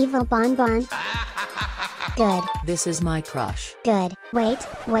 Next. Evil Bonbon. Good. This is my crush. Good. Wait,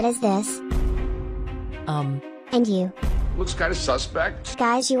 what is this? And you? Looks kind of suspect.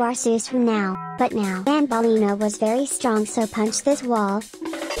 Guys, you are Seuss from now. But now, Banbalina was very strong, so punch this wall.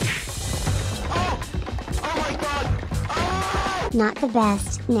 Not the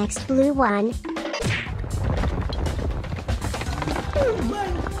best. Next, blue one. Oh my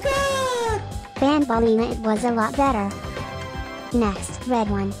god! Banbalina, it was a lot better. Next, red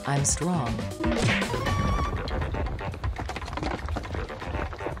one. I'm strong.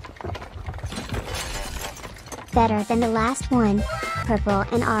 Better than the last one. Purple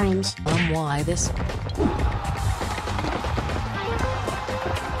and orange. Why this?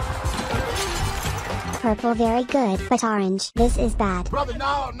 Purple very good, but orange, this is bad. Brother,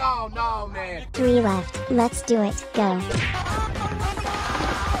 no, man. 3 left, let's do it, go.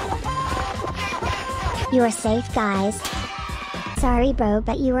 You're safe, guys. Sorry bro,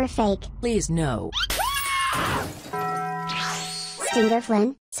 but you were fake. Please no. Stinger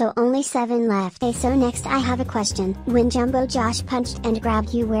Flynn, so only 7 left. Okay, so next I have a question. When Jumbo Josh punched and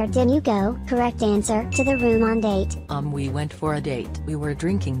grabbed you, where did you go? Correct answer, to the room on date. We went for a date. We were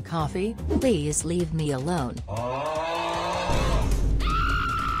drinking coffee. Please leave me alone.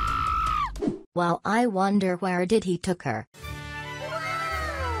 Wow, I wonder where did he took her?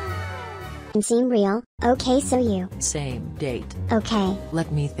 Seem real. Okay, so you. Same date. Okay.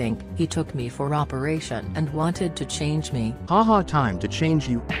 Let me think. He took me for operation and wanted to change me. Haha, time to change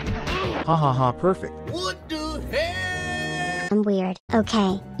you. Ha ha ha, perfect. What the hell? I'm weird.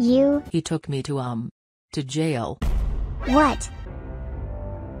 Okay, you. He took me to jail. What?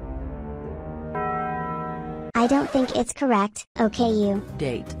 I don't think it's correct. Okay, you.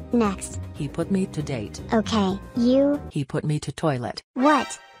 Date. Next. He put me to date. Okay, you. He put me to toilet.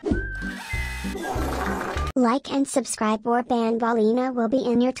 What? Like and subscribe or Banbalina will be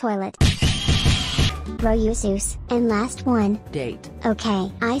in your toilet. Bro, you Seuss. And last one. Date.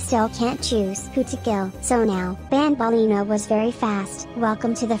 Okay, I still can't choose who to kill. So now, Banbalina was very fast.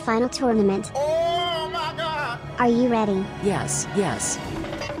 Welcome to the final tournament. Oh my god! Are you ready? Yes, yes.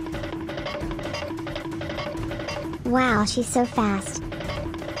 Wow, she's so fast.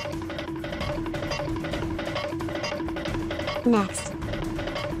 Next.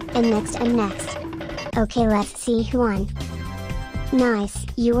 And next and next. Okay, let's see who won. Nice,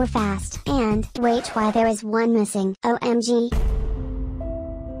 you were fast. And, wait, why there is one missing. OMG.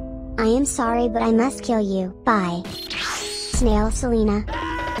 I am sorry but I must kill you. Bye. Snail Selena.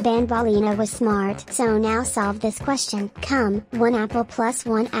 Banbalina was smart, so now solve this question. Come, 1 apple plus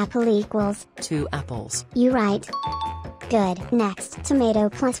 1 apple equals 2 apples. You right. Good. Next, tomato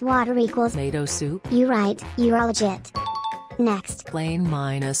plus water equals tomato soup. You right, you are legit. Next. Plane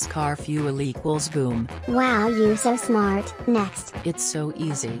minus car fuel equals boom. Wow, you so smart. Next. It's so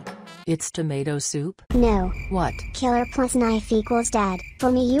easy. It's tomato soup? No. What? Killer plus knife equals dead.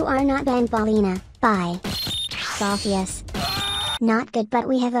 For me you are not Banbalina. Bye. Obvious. Not good, but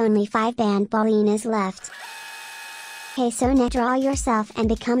we have only 5 Banbalinas left. Okay, so now draw yourself and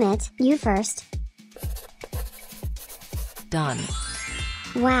become it. You first. Done.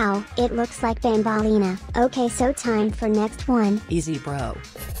 Wow, it looks like Banbalina. Okay, so time for next one. Easy bro.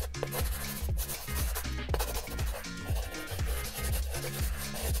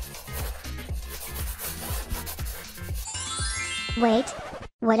 Wait.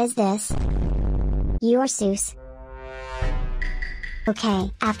 What is this? You are Seuss.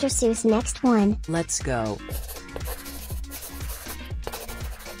 Okay, after Seuss, next one. Let's go.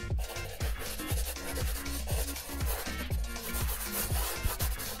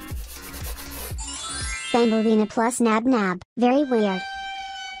 Bambolina plus Nab Nab. Very weird.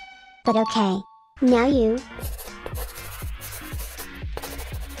 But okay. Now you.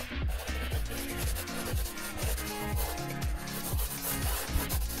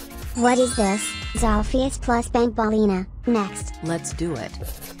 What is this? Zalphius plus Bambolina. Next. Let's do it.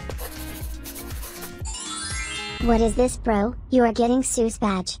 What is this, bro? You are getting Seuss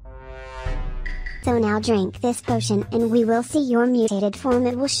badge. So now drink this potion and we will see your mutated form.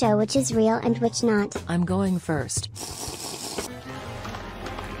 It will show which is real and which not. I'm going first.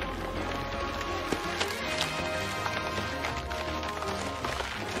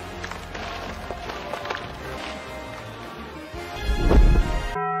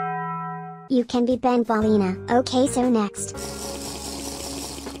 You can be Bambolina. Okay, so next.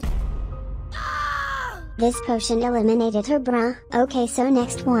 This potion eliminated her, bruh. Okay, so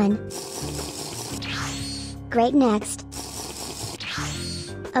next one. Great, next.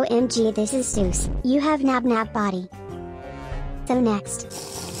 OMG, this is Seuss. You have Nab Nab body. So next.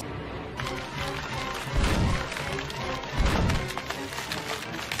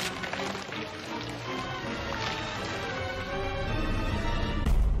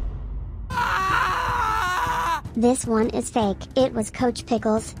 This one is fake. It was Coach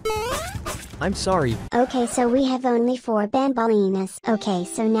Pickles. I'm sorry. Okay, so we have only 4 Bambolinas. Okay,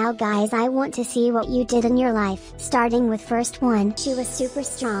 so now guys, I want to see what you did in your life. Starting with first one. She was super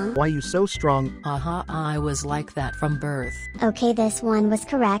strong. Why you so strong? Haha, I was like that from birth. Okay, this one was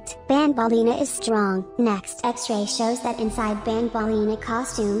correct. Bambolina is strong. Next, X-ray shows that inside Bambolina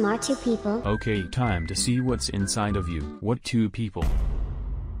costume are 2 people. Okay, time to see what's inside of you. What 2 people?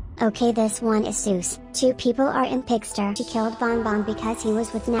 Okay, this one is Seuss. 2 people are in Pigster. She killed Bonbon because he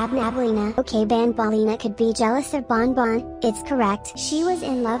was with Nablina. Okay, Bambolina could be jealous of Bonbon. It's correct. She was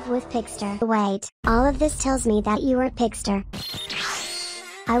in love with Pigster. Wait, all of this tells me that you were Pigster.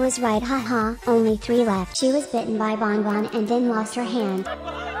 I was right, haha. Only 3 left. She was bitten by Bonbon and then lost her hand.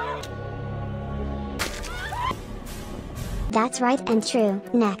 That's right and true.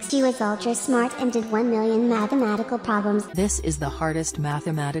 Next, she was ultra smart and did 1 million mathematical problems. This is the hardest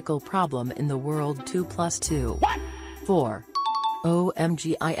mathematical problem in the world. 2 plus 2. What? 4.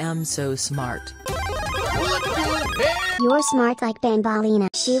 OMG, I am so smart. You're smart like Bambolina.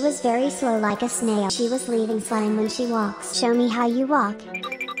 She was very slow like a snail. She was leaving slime when she walks. Show me how you walk.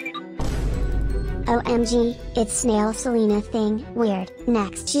 OMG, it's Snail Selena thing. Weird.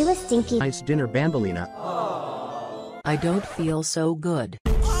 Next, she was stinky. Nice dinner, Bambolina. I don't feel so good.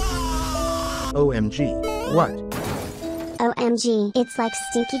 OMG. What? OMG, it's like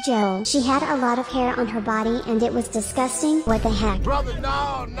Stinky Joel. She had a lot of hair on her body and it was disgusting. What the heck? Brother,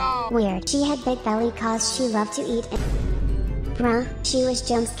 no. Weird. She had big belly cause she loved to eat and... Bruh, she was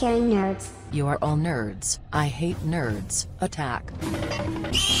jump scaring nerds. You are all nerds. I hate nerds. Attack.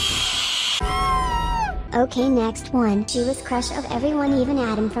 Okay, next one. She was crush of everyone, even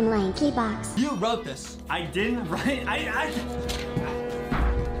Adam from Lanky Box. You wrote this. I didn't write. I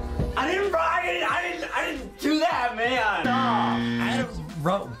didn't write it. I didn't do that, man. Stop. Adam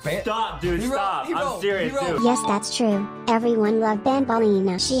wrote. Stop, dude. Stop. I'm serious, dude. Yes, that's true. Everyone loved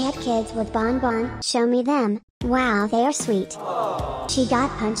Bambolina. She had kids with Bonbon. Show me them. Wow, they are sweet. She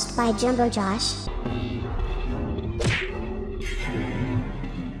got punched by Jumbo Josh.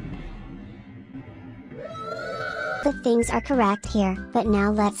 The things are correct here, but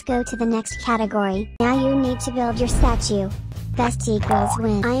now let's go to the next category. Now you need to build your statue. Best equals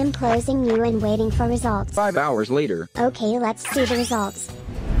win. I am closing you and waiting for results. 5 hours later. Okay, let's see the results.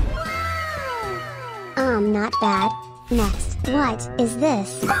 Not bad. Next, what is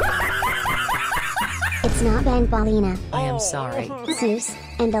this? It's not Bambolina. I am sorry. Seuss,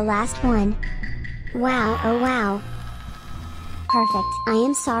 and the last one. Wow, oh wow. Perfect. I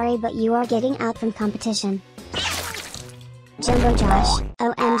am sorry, but you are getting out from competition. Jumbo Josh,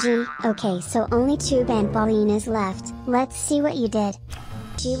 OMG. Okay, so only 2 Bambolinas left. Let's see what you did.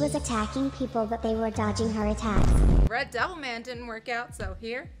 She was attacking people, but they were dodging her attacks. Red Devilman didn't work out, so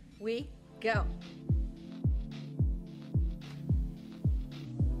here we go.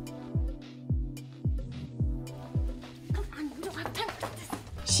 Come on, we don't have time for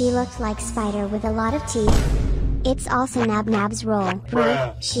this. She looked like Spider with a lot of teeth. It's also Nab Nab's role.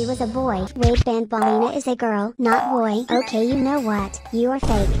 Right? She was a boy. Wait, Bambolina is a girl, not boy. Okay, you know what? You are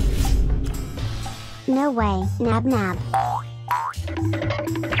fake. No way, Nab Nab.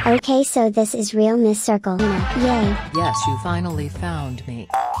 Okay, so this is real Miss Circle. Yay. Yes, you finally found me.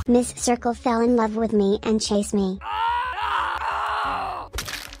 Miss Circle fell in love with me and chased me.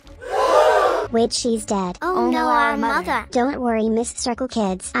 Wait, she's dead. Oh no, our mother. Don't worry, Miss Circle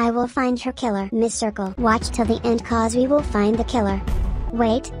kids. I will find her killer. Miss Circle, watch till the end cause we will find the killer.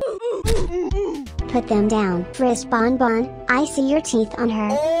 Wait. put them down. Frisk Bonbon, I see your teeth on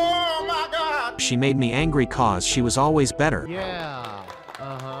her. She made me angry cause she was always better. Yeah.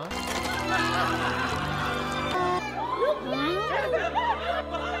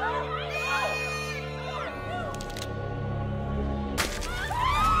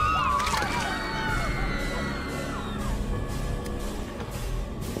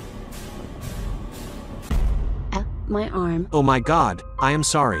 My arm. Oh my god, I am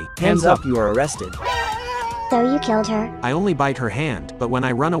sorry. Hands up, you are arrested. So you killed her? I only bite her hand, but when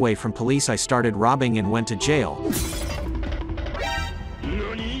I run away from police I started robbing and went to jail.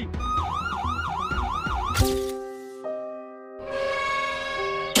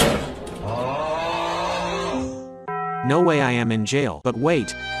 No way I am in jail, but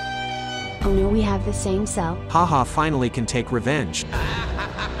wait. Oh no, we have the same cell. Haha, finally can take revenge.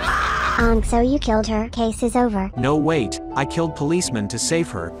 So you killed her, case is over. No wait, I killed policemen to save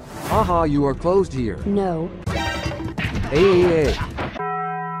her. Haha, you are closed here. No. Hey.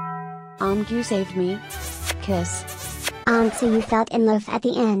 You saved me. Kiss. So you felt in love at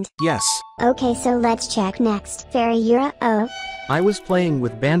the end? Yes. Okay, so let's check next. Fairy Yura, oh. I was playing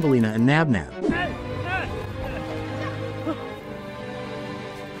with Banbaleena and Nabnab.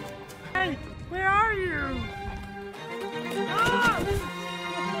 Hey, where are you?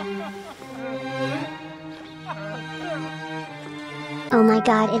 Oh my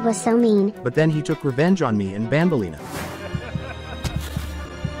god, it was so mean. But then he took revenge on me and Banbaleena.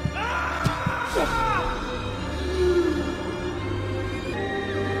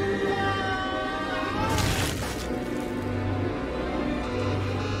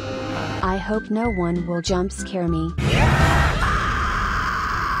 I hope no one will jump scare me.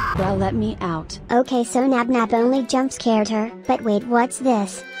 Well, let me out. Okay, so Nabnab only jump scared her, but wait, what's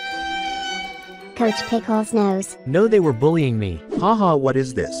this? Coach Pickle's nose. No, they were bullying me. Haha, what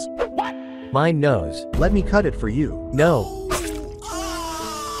is this? What? My nose. Let me cut it for you. No.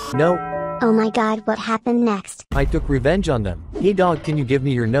 No. Oh my god, what happened next? I took revenge on them. Hey dog, can you give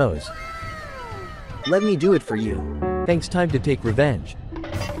me your nose? Let me do it for you. Thanks, time to take revenge.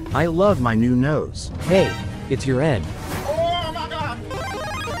 I love my new nose. Hey, it's your end. Oh my god!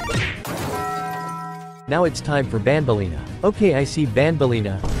 Now it's time for Banbaleena. Okay, I see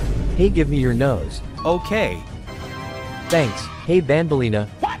Banbaleena. Hey, give me your nose. Okay. Thanks. Hey, Banbaleena.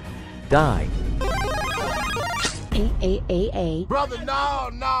 What? Die. Brother, no.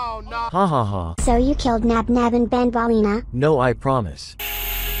 Ha ha ha. So you killed Nabnab and Banbaleena? No, I promise.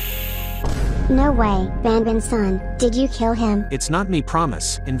 No way, Banban's son, did you kill him? It's not me,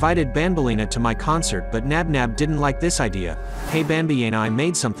 promise. Invited Banbaleena to my concert, but Nabnab didn't like this idea. Hey Banbaleena, I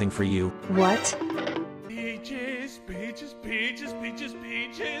made something for you. What? Peaches, peaches, peaches, peaches,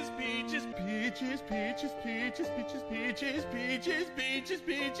 peaches, peaches, peaches, peaches, peaches, peaches, peaches, peaches, peaches,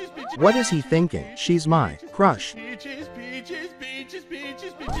 peaches, peaches. What is he thinking? She's my crush. Peaches, peaches, peaches,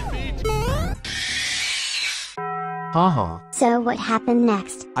 peaches, peaches, peaches. Haha. So what happened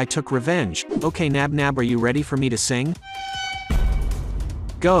next? I took revenge. Okay Nabnab, are you ready for me to sing?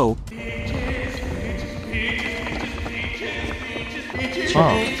 Go.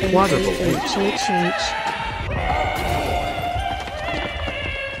 Oh, wonderful.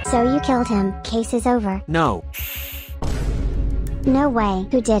 So you killed him, case is over. No. No way,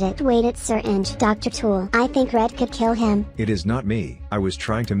 who did it? Wait, it's Sir Inge, Dr. Tool. I think Red could kill him. It is not me, I was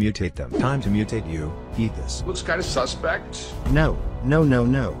trying to mutate them. Time to mutate you, eat this. Looks kind of suspect. No.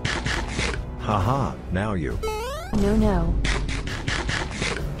 Haha, now you. No.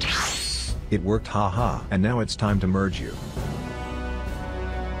 It worked, haha, and now it's time to merge you.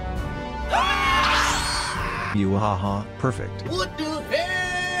 You haha, perfect. What the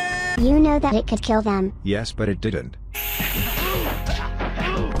hell? You know that it could kill them. Yes, but it didn't.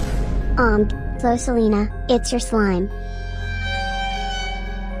 Floselina, it's your slime.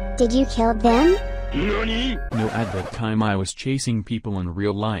 Did you kill them? NANI? No, at that time I was chasing people in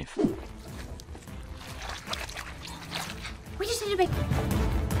real life. We just need to make...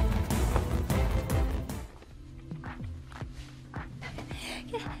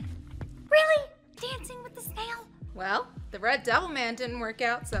 Really? Dancing with the snail? Well, the Red Devil Man didn't work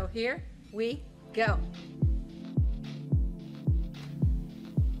out, so here we go.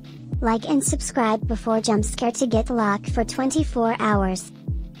 Like and subscribe before jump scare to get locked for 24 hours.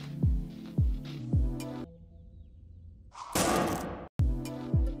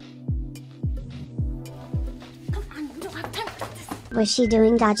 Was she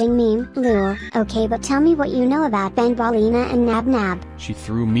doing dodging meme? Lure. Okay, but tell me what you know about Banbaleena and Nabnab. She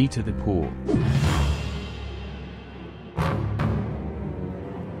threw me to the pool.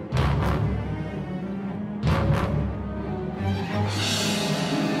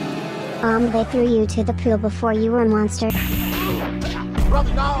 They threw you to the pool before you were a monster.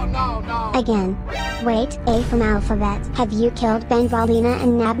 Brother, no. Again. Wait, A from alphabet. Have you killed Banbalina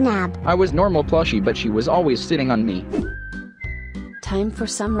and Nab Nab? I was normal plushie, but she was always sitting on me. Time for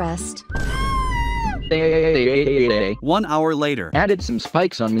some rest. 1 hour later. Added some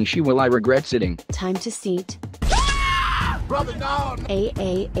spikes on me, she will I regret sitting. Time to seat. Brother, no.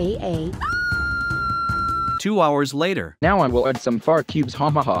 A. 2 hours later. Now I will add some far cubes, ha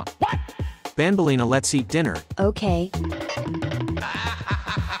ha ha. Banbalina, let's eat dinner. Okay.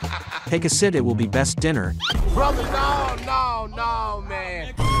 Take a sit, it will be best dinner. Brother, no,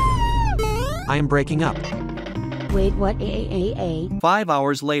 man. I am breaking up. Wait, what? A. 5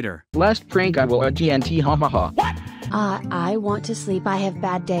 hours later. Last prank I will add TNT, ha ha ha. I want to sleep, I have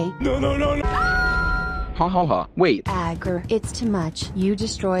bad day. No. Ha ha ha, wait. Agger, it's too much. You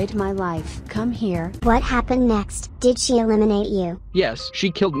destroyed my life. Come here. What happened next? Did she eliminate you? Yes, she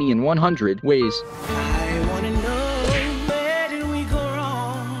killed me in 100 ways. I wanna know, where did we go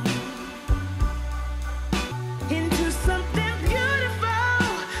wrong? Into something beautiful,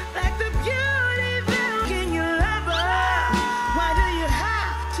 like the beauty that in your lover. Why do you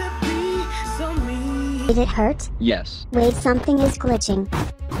have to be so mean? Did it hurt? Yes. Wait, something is glitching.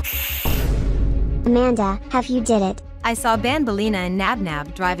 Amanda, have you did it? I saw Banbalina and Nab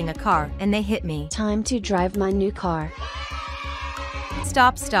Nab driving a car, and they hit me. Time to drive my new car.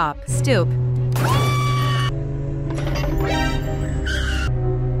 Stop, stoop.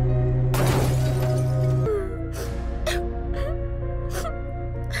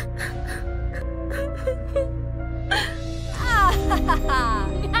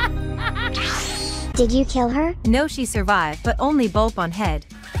 Did you kill her? No, she survived, but only bulb on head.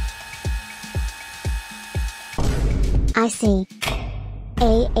 I see.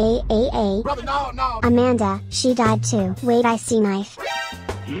 A. Brother, no. Amanda, she died too. Wait, I see knife.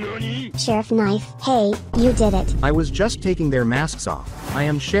 Sheriff Knife, hey, you did it. I was just taking their masks off. I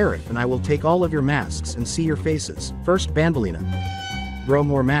am Sheriff and I will take all of your masks and see your faces. First Banbalina. Bro,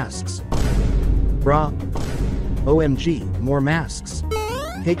 more masks. Bruh. OMG, more masks.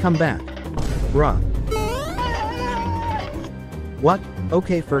 Hey, come back. Bruh. What?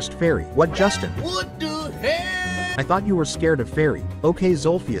 Okay, first Fairy. What, Justin? What the hell? I thought you were scared of Fairy. Okay,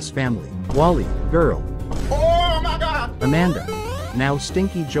 Zolfius family. Wally, girl. Oh my god! Amanda. Now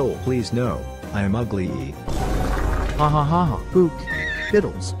Stinky Joel. Please no, I am ugly. Ha ha ha ha. Poop.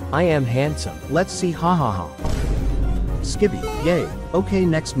 Fiddles. I am handsome. Let's see, ha ha ha. Skibby, yay. Okay,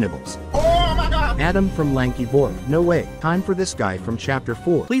 next Nibbles. Oh my god! Adam from Lanky Boy. No way. Time for this guy from chapter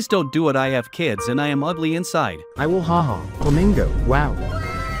 4. Please don't do it, I have kids and I am ugly inside. I will haha. Flamingo, wow.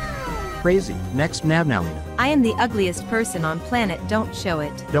 Crazy. Next Nabnalina. I am the ugliest person on planet, don't show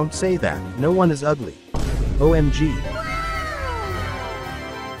it. Don't say that. No one is ugly. OMG.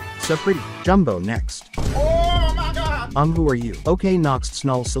 So pretty. Jumbo next. Oh my god! Who are you? Okay, Nox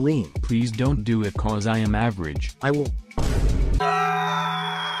Snull Celine. Please don't do it cause I am average. I will.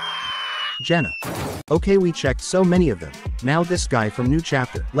 Jenna. Okay, we checked so many of them. Now this guy from new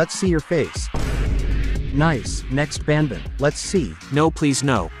chapter. Let's see your face. Nice. Next Banban. Let's see. No, please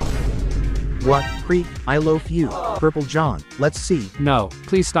no. What? Creek, I loaf you. Purple John, let's see. No,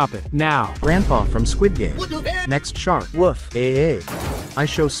 please stop it, now. Grandpa from Squid Game. Next Shark. Woof. AA. I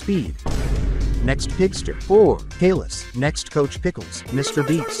show speed. Next Pigster. 4. Kalis. Next Coach Pickles. Mr.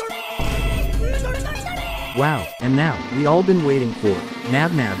 Beast. Wow, and now, we all been waiting for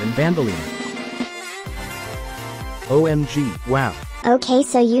Nab Nab and Banbalina. OMG, wow. Okay,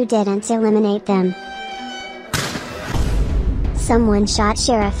 so you didn't eliminate them. Someone shot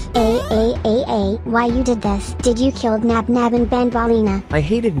Sheriff. Why you did this? Did you kill Nab Nab and Banbalina? I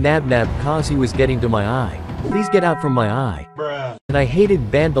hated Nab Nab cause he was getting to my eye. Please get out from my eye. Bruh. And I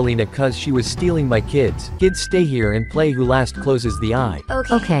hated Banbalina cause she was stealing my kids. Kids stay here and play who last closes the eye.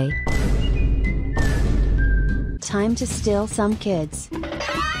 Okay. Time to steal some kids.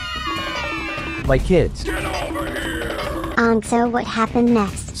 My kids. Get over here! So what happened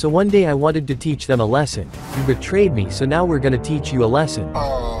next? So one day I wanted to teach them a lesson. You betrayed me, so now we're gonna teach you a lesson.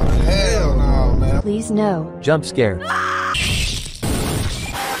 Oh, hell no, man. Please no. Jump scare.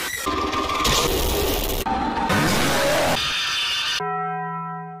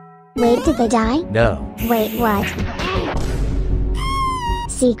 Wait, did they die? No. Wait, what?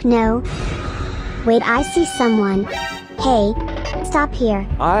 Seek no. Wait, I see someone. Hey, stop here.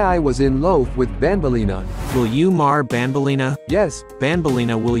 I was in loaf with Banbalina. Will you mar Banbalina? Yes.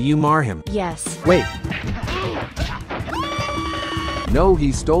 Banbalina, will you mar him? Yes. Wait. No,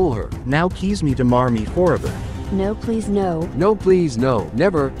 he stole her. Now keys me to mar me forever. No, please no. No, please no.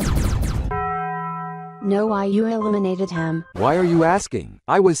 Never. know why you eliminated him. Why are you asking?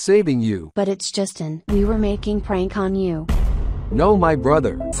 I was saving you. But it's Justin. We were making prank on you. No, my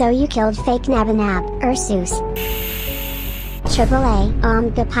brother. So you killed fake Nabanab, Ursus.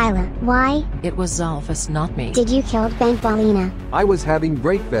 AAA, the pilot. Why? It was Zolfus, not me. Did you kill Banbalina? I was having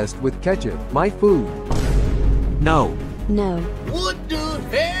breakfast with ketchup, my food. No. No. What the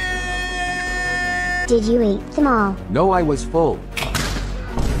hell? Did you eat them all? No, I was full.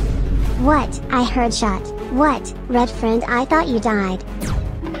 What? I heard shot. What? Red friend, I thought you died.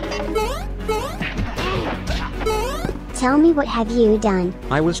 Tell me, what have you done?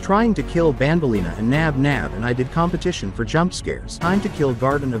 I was trying to kill Banbalina and Nab Nab, and I did competition for jump scares. Time to kill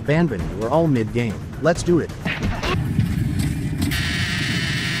Garden of Banban. We're all mid-game. Let's do it.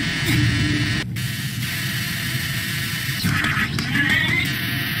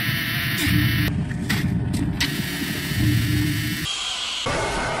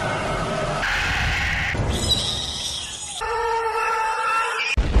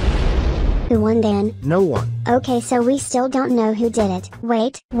 Who won then? No one. Okay, so we still don't know who did it.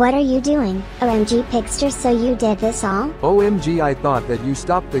 Wait, what are you doing? OMG Pigster, so you did this all? OMG, I thought that you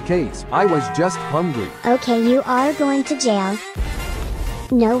stopped the case. I was just hungry. Okay, you are going to jail.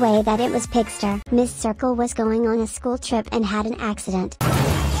 No way that it was Pigster. Miss Circle was going on a school trip and had an accident.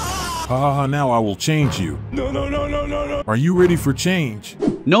 Haha, now I will change you. No. Are you ready for change?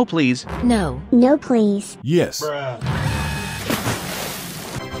 No, please. No. No, please. Yes.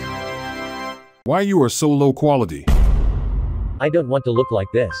 Why you are so low quality? I don't want to look like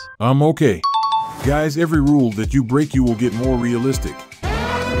this. I'm okay. Guys, every rule that you break you will get more realistic.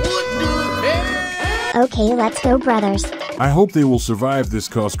 Okay, let's go, brothers. I hope they will survive this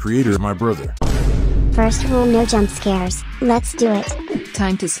cause creator, my brother. First rule, no jump scares. Let's do it.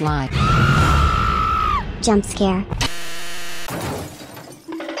 Time to slide. Jump scare.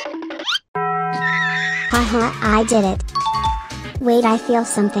 Haha, I did it. Wait, I feel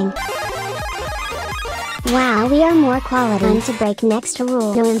something. Wow, we are more quality. Time to break next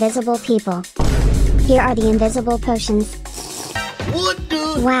rule. No invisible people. Here are the invisible potions. What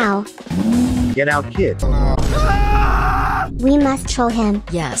the? Wow. Get out, kid. We must troll him.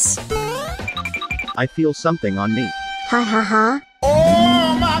 Yes. I feel something on me. Ha ha ha.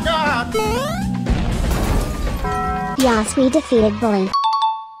 Oh my god! Yes, we defeated Bully.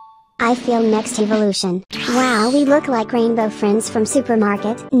 I feel next evolution. Wow, we look like rainbow friends from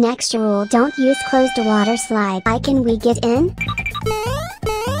supermarket. Next rule, don't use closed water slide. Can we get in?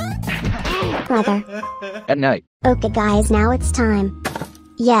 Brother. At night. Okay guys, now it's time.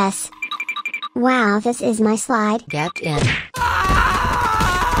 Yes. Wow, this is my slide. Get in.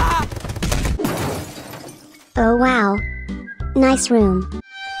 Oh wow. Nice room.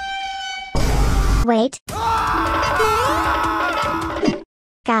 Wait.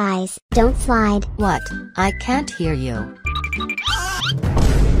 Guys, don't slide. What? I can't hear you.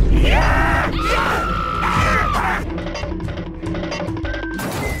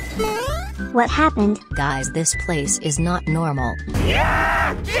 What happened? Guys, this place is not normal.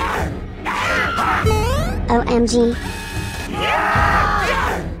 OMG.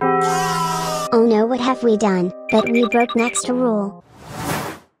 Oh no, what have we done? But we broke next rule.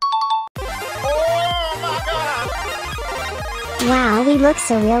 Wow, we look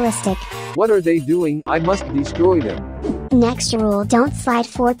so realistic. What are they doing? I must destroy them. Next rule, don't slide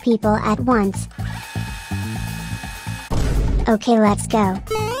 4 people at once. Okay, let's go.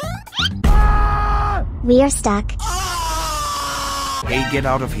 We are stuck. Hey, get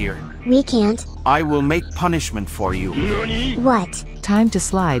out of here. We can't. I will make punishment for you. What? Time to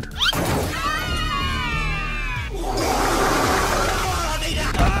slide.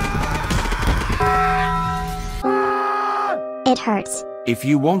 It hurts. If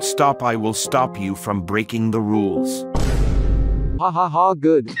you won't stop, I will stop you from breaking the rules. Ha ha ha,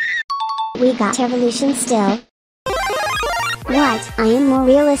 good. We got evolution still. What? I am more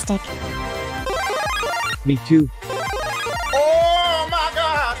realistic. Me too. Oh my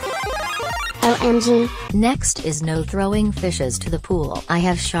god! OMG. Next is no throwing fishes to the pool. I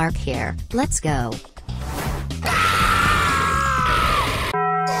have shark here. Let's go.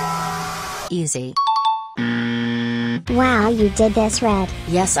 Easy. Wow, you did this, Red.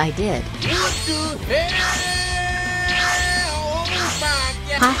 Yes, I did.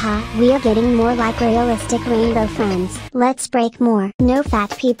 Haha, we are getting more like realistic rainbow friends. Let's break more. No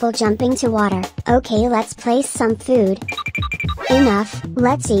fat people jumping to water. Okay, let's place some food. Enough,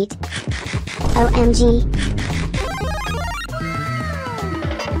 let's eat. OMG.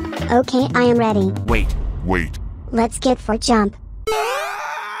 Okay, I am ready. Wait. Let's get for jump.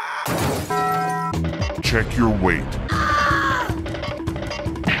 Check your weight.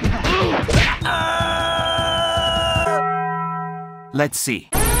 Let's see.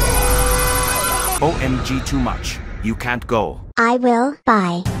 OMG, too much. You can't go. I will.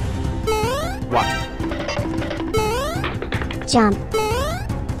 Bye. What? Jump.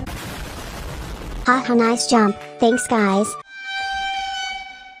 Haha, nice jump. Thanks, guys.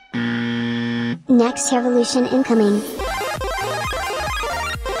 Next evolution incoming.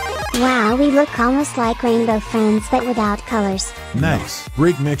 Wow, we look almost like rainbow friends but without colors. Nice.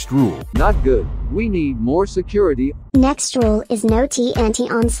 Break next rule. Not good. We need more security. Next rule is no TNT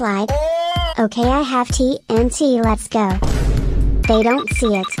on slide. Okay, I have TNT, let's go. They don't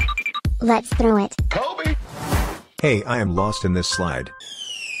see it. Let's throw it. Kobe! Hey, I am lost in this slide.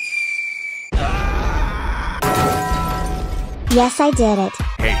 Yes, I did it.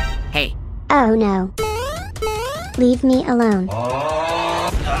 Hey. Oh no. Leave me alone.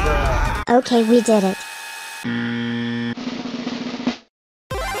 Okay, we did it.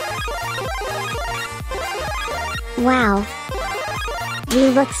 Wow. We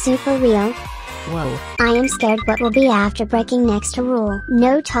look super real. Whoa. I am scared what will be after breaking next rule.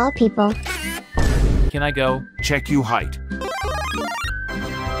 No tall people. Can I go? Check you height.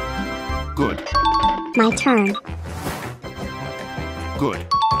 Good. My turn. Good.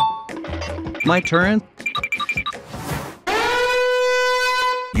 My turn?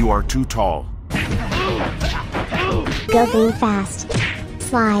 You are too tall. Go boom fast.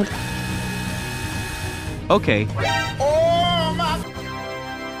 Slide. Okay.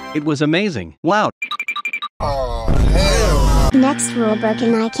 It was amazing. Wow. Next rule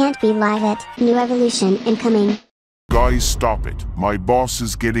broken, I can't be live it. New evolution incoming. Guys, stop it. My boss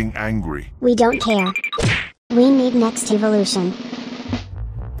is getting angry. We don't care. We need next evolution.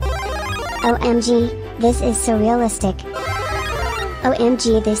 OMG, this is so realistic.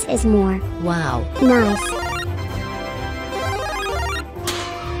 OMG, this is more. Wow. Nice.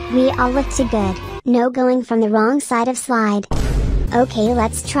 We all look too good. No going from the wrong side of slide. Okay,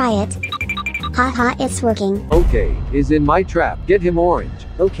 let's try it. Haha, it's working. Okay, is in my trap. Get him orange.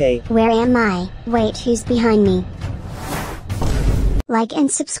 Okay. Where am I? Wait, who's behind me? Like and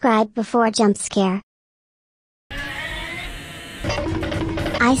subscribe before jump scare.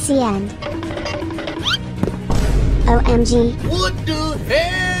 I see end. OMG. What the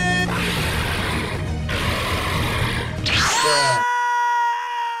heck?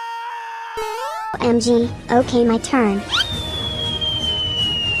 OMG, okay, my turn.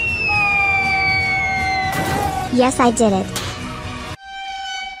 Yes, I did it.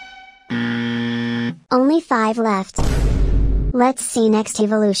 Only 5 left. Let's see next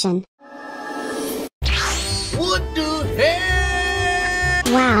evolution. What the heck?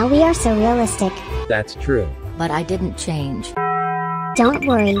 Wow, we are so realistic. That's true. But I didn't change. Don't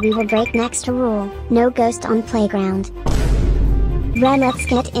worry, we will break next rule. No ghost on playground. Ren, let's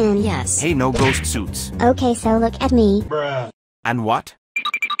get in. Yes. Hey, no ghost suits. Okay, so look at me. And what?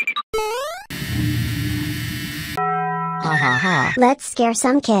 Ha ha ha. Let's scare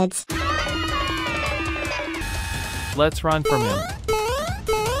some kids. Let's run from him.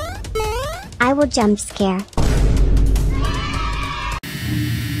 I will jump scare.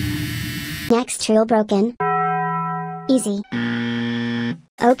 Next rule broken. Easy.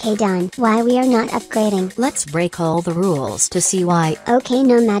 Okay, done. Why we are not upgrading? Let's break all the rules to see why. Okay,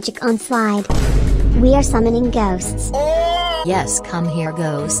 no magic on slide. We are summoning ghosts. Yes, come here,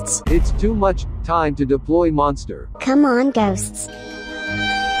 ghosts. It's too much time to deploy monster. Come on, ghosts.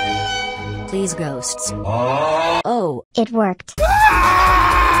 Please, ghosts. Oh. It worked.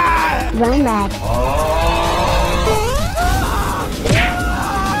 Run, Red.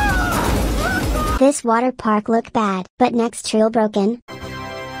 This water park look bad, but next trail broken.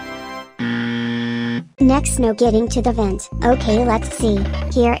 Next, no getting to the vent. Okay, let's see.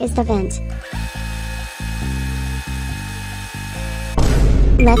 Here is the vent.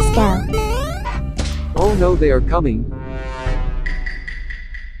 Let's go. Oh no, they are coming.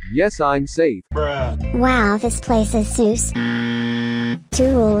 Yes, I'm safe. Wow, this place is Zeus. 2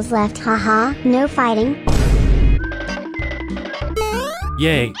 rules left, haha, no fighting.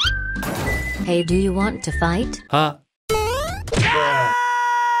 Yay. Hey, do you want to fight? Huh?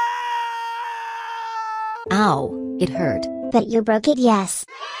 Ow, it hurt. But you broke it, yes.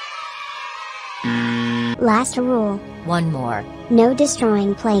 Last rule. One more. No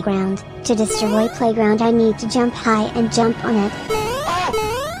destroying playground. To destroy playground, I need to jump high and jump on it.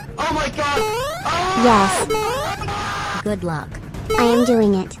 Oh my god! Yes. Good luck. I am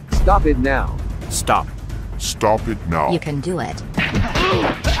doing it. Stop it now. Stop. Stop it now. You can do it.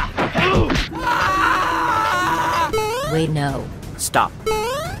 Wait, no. Stop.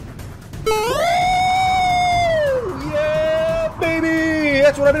 Yeah, baby!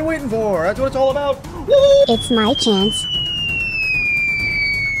 That's what I've been waiting for. That's what it's all about. Woo! It's my chance.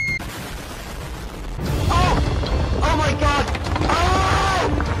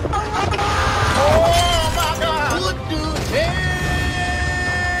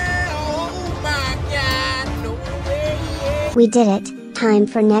 We did it. Time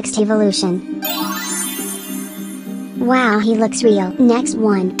for next evolution. Wow, he looks real. Next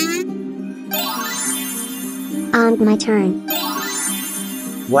one. On my turn.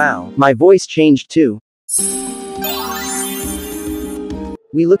 Wow, my voice changed too.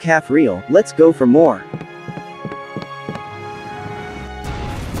 We look half real, let's go for more.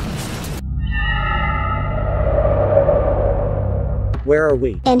 Where are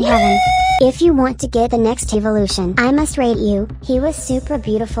we? In heaven. If you want to get the next evolution, I must rate you. He was super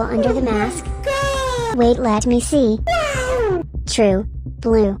beautiful under the mask. Wait, let me see. True.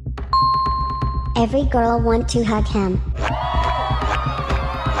 Blue. Every girl want to hug him.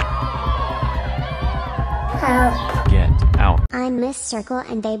 Get out. I'm Miss Circle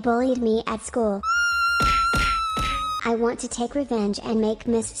and they bullied me at school. I want to take revenge and make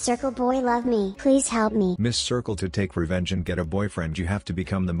Miss Circle Boy love me. Please help me. Miss Circle, to take revenge and get a boyfriend, you have to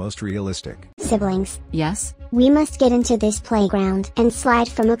become the most realistic. Siblings. Yes? We must get into this playground and slide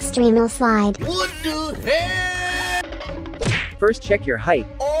from Extremo Slide. What the hell? First check your height.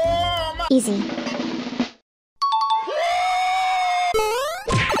 Easy.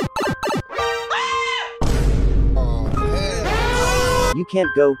 You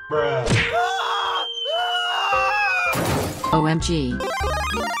can't go. OMG.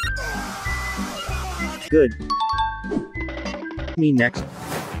 Good. Me next.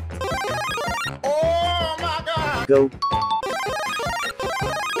 Go.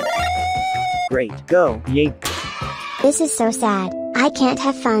 Great. Go. Yay. This is so sad. I can't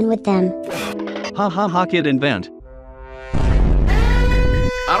have fun with them. Ha ha ha, kid invent.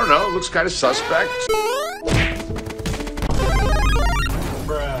 I don't know, it looks kind of suspect.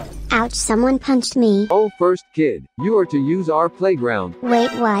 Ouch, someone punched me. Oh, first kid, you are to use our playground.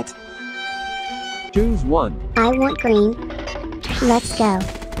 Wait, what? Choose one. I want green. Let's go.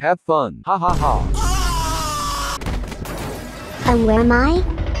 Have fun. Ha ha ha. Where am I?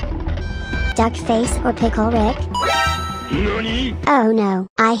 Duck Face or Pickle Rick? Nani? Oh no,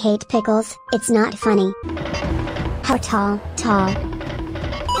 I hate pickles, it's not funny. How tall? Tall.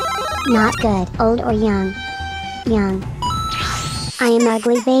 Not good. Old or young? Young. I am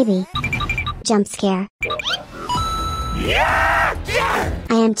ugly baby. Jump scare. I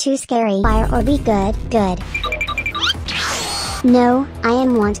am too scary. Fire or be good. Good. No, I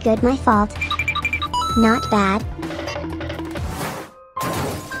am want good. My fault. Not bad.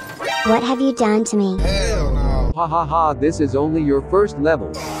 What have you done to me? Hell no. Ha ha ha, this is only your first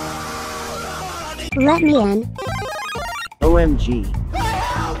level. Let me in. OMG.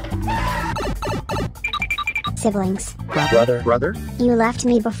 Siblings. Brother? You left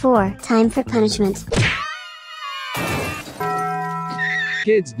me before. Time for punishment.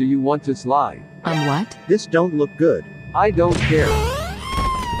 Kids, do you want to slide? On what? This don't look good. I don't care.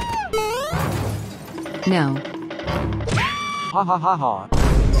 No. Ha ha ha ha.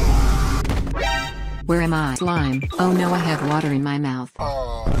 Where am I? Slime. Oh no, I have water in my mouth.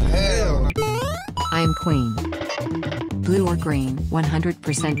 Oh, hell no. I am queen. Blue or green?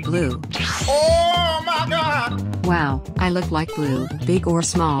 100% blue. Oh my god! Wow, I look like blue. Big or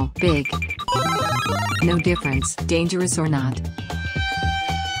small? Big. No difference. Dangerous or not?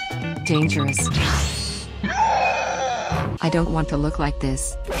 Dangerous. I don't want to look like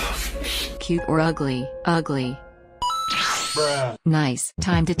this. Cute or ugly? Ugly. Bruh. Nice.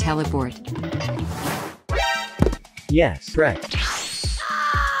 Time to teleport. Yes, correct.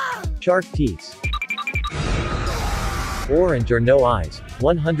 Shark teeth. Orange or no eyes.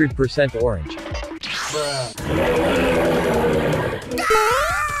 100% orange.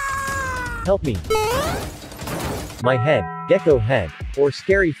 Help me. My head, gecko head, or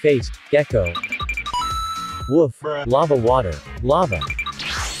scary faced, gecko. Woof, lava water, lava.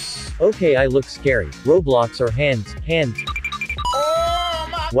 Okay, I look scary. Roblox or hands.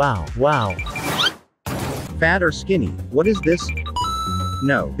 Wow. Fat or skinny? What is this?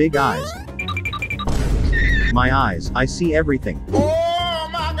 No, big eyes. My eyes, I see everything. Oh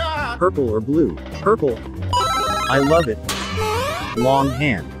my god! Purple or blue? Purple. I love it. Long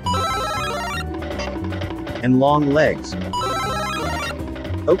hand. And long legs.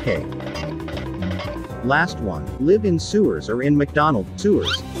 Okay. Last one. Live in sewers or in McDonald's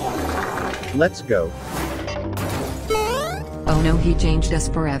sewers. Let's go. Oh no, he changed us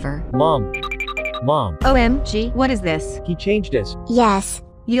forever. Mom. OMG, what is this? He changed us. Yes.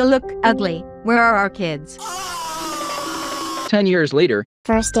 You look ugly. Where are our kids? 10 years later.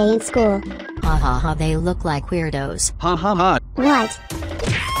 First day in school. Ha ha ha, they look like weirdos. Ha ha ha. What?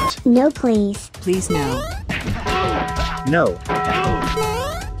 No, please. Please no. No.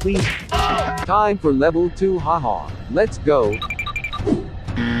 Please. Time for level 2, haha. Let's go.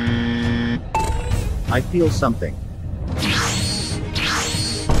 I feel something.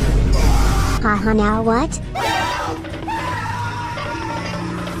 Haha, now what?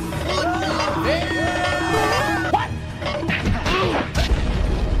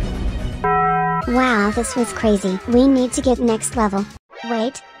 Wow, this was crazy. We need to get next level.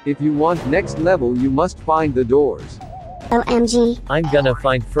 Wait, If you want next level, you must find the doors. OMG. I'm gonna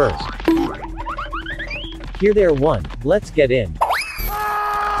find first. Here there one, let's get in.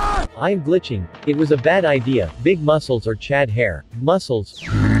 I'm glitching, it was a bad idea, big muscles or Chad hair, muscles.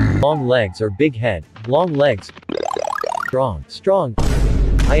 Long legs or big head, long legs. Strong.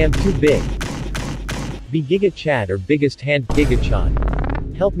 I am too big. Be Giga Chad or biggest hand, Giga Chad.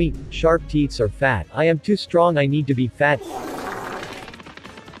 Help me, sharp teeth or fat, I am too strong, I need to be fat.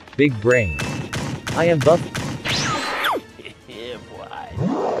 Big brain. I am buff. Yeah,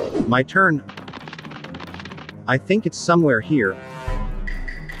 boy. My turn. I think it's somewhere here.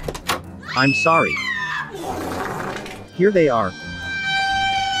 I'm sorry. Here they are.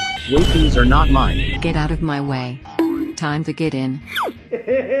 Wait, these are not mine. Get out of my way. Time to get in.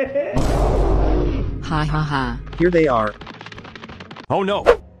 Ha ha ha. Here they are. Oh no.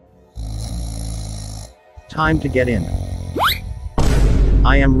 Time to get in.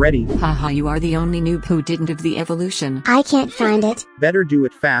 I am ready. Haha, you are the only noob who didn't have the evolution. I can't find it. Better do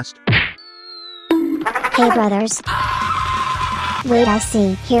it fast. Hey brothers. Wait, I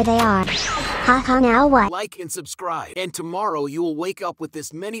see. Here they are. Haha, now what? Like and subscribe, and tomorrow you will wake up with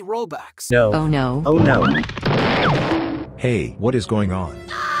this many Robux. No. Oh no. Oh no. Hey, what is going on?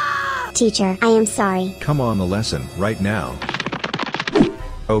 Teacher, I am sorry. Come on the lesson, right now.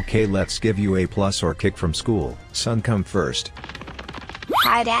 Okay, let's give you a plus or kick from school. Son, come first.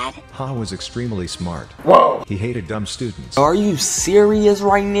 Hi, Dad. Ha was extremely smart. Whoa. He hated dumb students. Are you serious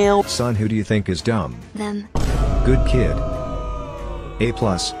right now? Son, who do you think is dumb? Them. Good kid. A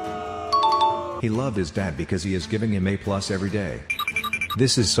plus. He loved his dad because he is giving him A plus every day.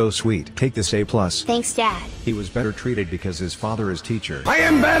 This is so sweet. Take this A plus. Thanks, Dad. He was better treated because his father is teacher. I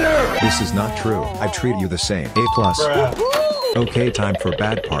am better! This is not true. I treat you the same. A plus. Okay, time for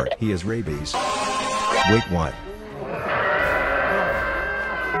bad part. He has rabies. Wait, what?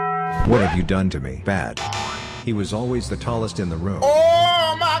 What have you done to me? Bad. He was always the tallest in the room.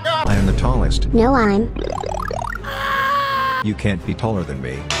 Oh my god! I am the tallest. No, I'm. You can't be taller than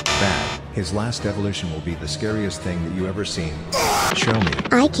me. Bad. His last evolution will be the scariest thing that you ever seen. Show me.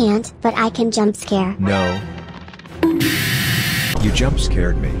 I can't, but I can jump scare. No. You jump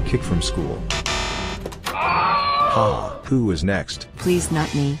scared me. Kick from school. Ha. Who is next? Please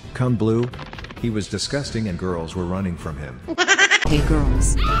not me. Come Blue. He was disgusting and girls were running from him. Hey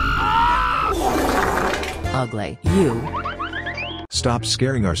girls. Ugly. You. Stop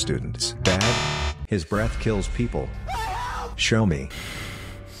scaring our students. Bad. His breath kills people. Show me.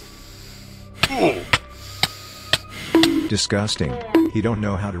 Disgusting. He don't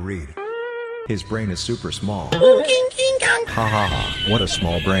know how to read. His brain is super small. Ha ha ha. What a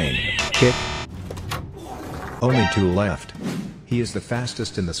small brain. Kick. Only 2 left. He is the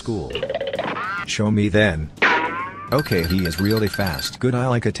fastest in the school. Show me then. Okay, he is really fast. Good, I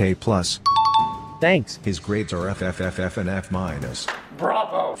like it. A plus. Thanks. His grades are F and F minus.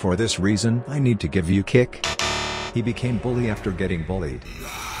 Bravo. For this reason, I need to give you kick. He became bully after getting bullied.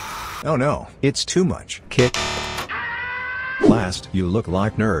 Oh no, it's too much. Kick. Last, you look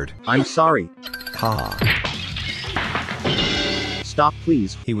like nerd. I'm sorry. Ha. Stop,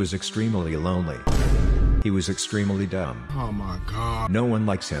 please. He was extremely lonely. He was extremely dumb. Oh my god. No one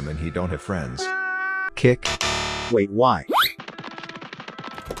likes him and he don't have friends. Kick. Wait, why?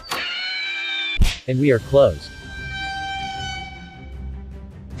 And we are closed.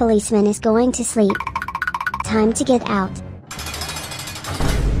 Policeman is going to sleep. Time to get out.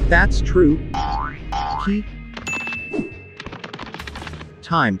 That's true. Key.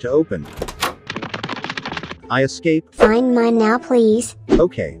 Time to open. I escape. Find mine now, please.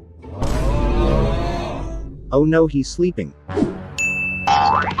 Okay. Oh no, he's sleeping.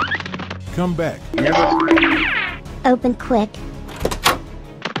 Come back. Never. Open quick.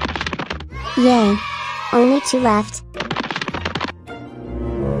 Yay. Only 2 left.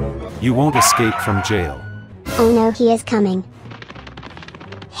 You won't escape from jail. Oh no, he is coming.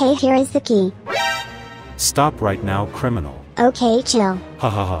 Hey, here is the key. Stop right now, criminal. Okay, chill. Ha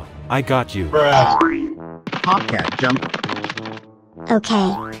ha ha. I got you. Popcat jump.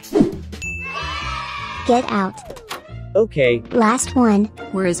 Okay. Get out. Okay. Last one.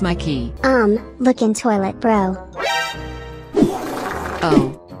 Where is my key? Look in toilet, bro.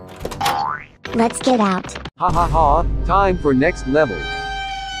 Oh. Let's get out. Ha ha ha. Time for next level.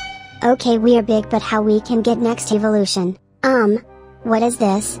 Okay, we are big, but how we can get next evolution? What is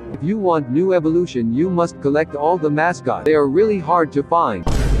this? If you want new evolution, you must collect all the mascots. They are really hard to find.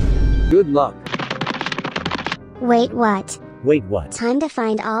 Good luck. Wait, what? Wait, what? Time to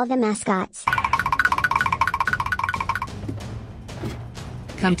find all the mascots.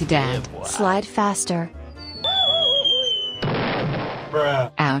 Come to Dad. Slide faster.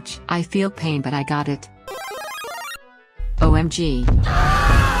 Bruh. Ouch, I feel pain but I got it. OMG.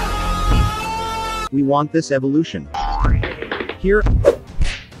 We want this evolution. Here.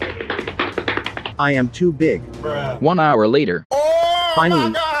 I am too big. Bruh. 1 hour later.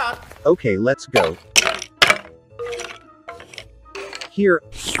 Finally. Okay, let's go. Here.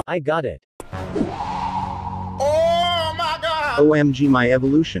 I got it. Oh my god! OMG, my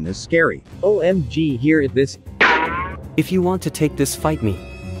evolution is scary. OMG, here it this. If you want to take this, fight me.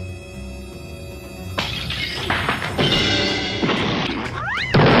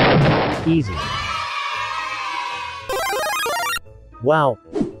 Easy. Wow.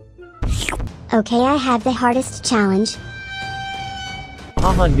 Okay, I have the hardest challenge.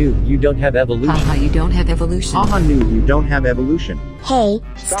 Haha, noob, you don't have evolution. Haha, you don't have evolution. Haha, noob, you don't have evolution. Hey,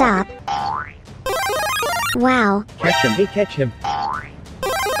 stop. Wow. Catch him. Hey, catch him.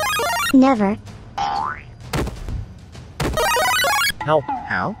 Never. How?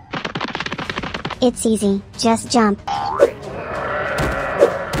 How? It's easy, just jump.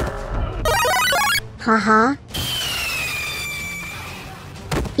 Haha.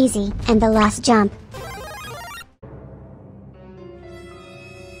 Easy, and the last jump.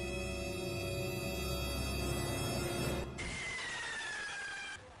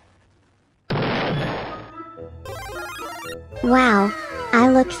 Wow, I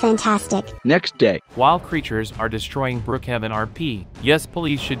look fantastic. Next day. Wild creatures are destroying Brookhaven RP. Yes,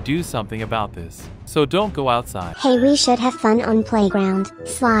 police should do something about this. So don't go outside. Hey, we should have fun on playground.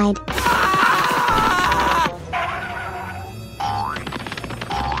 Slide.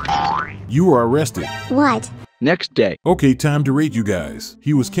 You are arrested. What? Next day. Okay, time to rate you guys.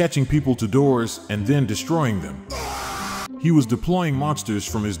 He was catching people to doors and then destroying them. He was deploying monsters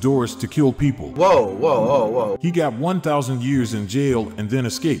from his doors to kill people. Whoa, whoa, whoa, whoa. He got 1,000 years in jail and then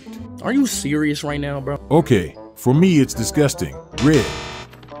escaped. Are you serious right now, bro? Okay, for me it's disgusting. Red.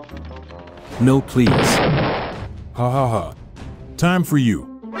 No, please. Ha ha ha. Time for you.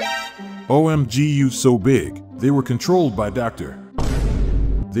 OMG, you so big. They were controlled by Dr.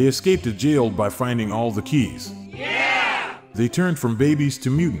 They escaped to jail by finding all the keys. Yeah! They turned from babies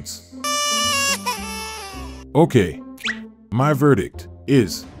to mutants. Okay. My verdict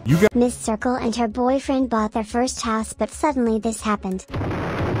is, you got— Miss Circle and her boyfriend bought their first house, but suddenly this happened.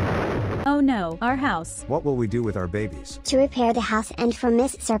 Oh no, our house. What will we do with our babies? To repair the house and for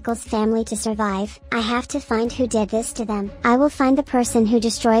Miss Circle's family to survive, I have to find who did this to them. I will find the person who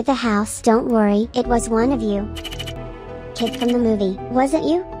destroyed the house. Don't worry, it was one of you. Kid from the movie, was it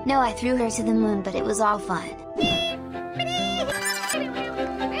you? No, I threw her to the moon, but it was all fun.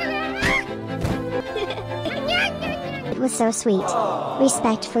 It was so sweet.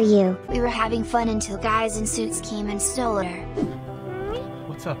 Respect for you. We were having fun until guys in suits came and stole her.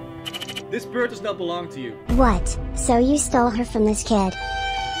 What's up? This bird does not belong to you. What? So you stole her from this kid?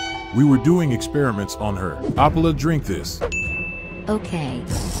 We were doing experiments on her. Apala, drink this. Okay.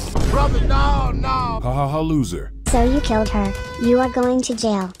 Brother, no, no. Ha ha ha, loser. So you killed her. You are going to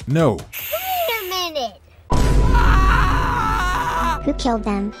jail. No. Wait a minute. Who killed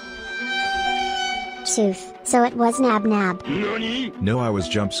them? Truth. So it was Nab Nab. No, I was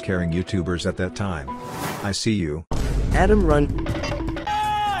jump scaring YouTubers at that time. I see you. Adam, run.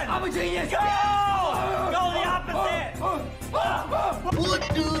 I'm a genius! Go! Go the opposite! What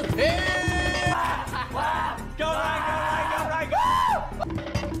the hell? Go right, go!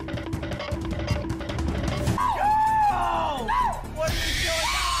 What are you doing?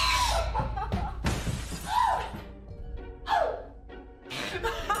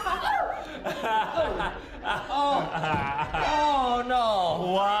 Oh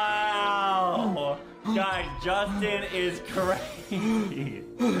no! Wow! Guys, Justin is crazy.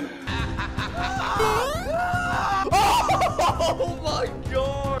 Oh my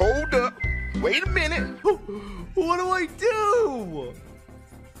god! Hold up! Wait a minute! What do I do?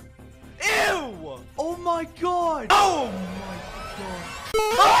 Ew! Oh my god! Oh my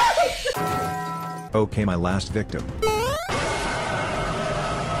god! Okay, my last victim.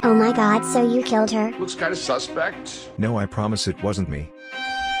 Oh my god, so you killed her? Looks kind of suspect. No, I promise it wasn't me.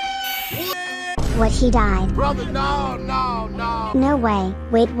 What, he died? Brother, no, no, no. No way.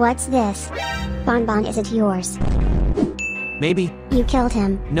 Wait, what's this? Bonbon, is it yours? Maybe. You killed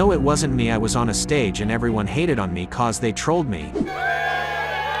him. No, it wasn't me. I was on a stage and everyone hated on me cause they trolled me.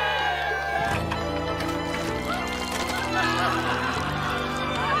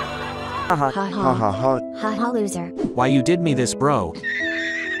 Ha ha ha ha ha. Ha ha, loser. Why you did me this, bro?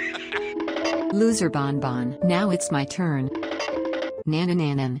 Loser Bonbon. Now it's my turn.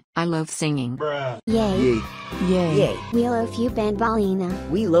 Nanananan, I love singing. Yay. Yay. We loaf you Banbalina.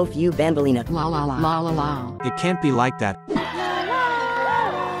 We loaf you Banbalina. La la la la la la. It can't be like that.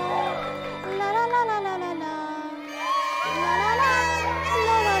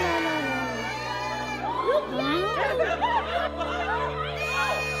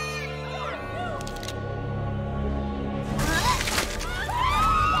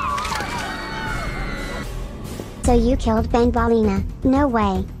 So you killed Banbalina? No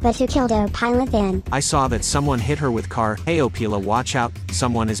way, but who killed Opila then? I saw that someone hit her with car. Hey Opila, watch out,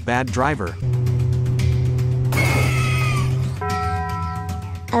 someone is bad driver.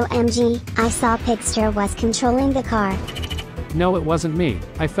 OMG, I saw Pigster was controlling the car. No, it wasn't me.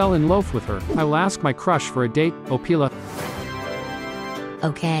 I fell in love with her. I will ask my crush for a date, Opila.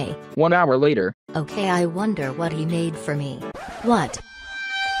 Okay. 1 hour later. Okay, I wonder what he made for me. What?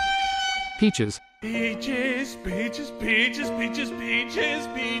 Peaches. Peaches, peaches, peaches, peaches, peaches,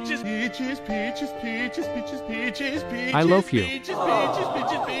 peaches, peaches, peaches, peaches, peaches, peaches, peaches. I love you. Peaches, peaches,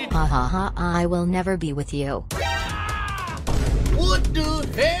 peaches, peaches. Ha ha ha, I will never be with you. What the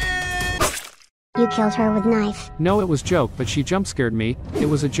hell? You killed her with knife. No, it was joke, but she jump scared me. It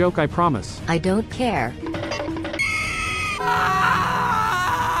was a joke, I promise. I don't care.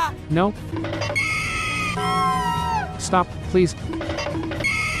 No. Stop, please.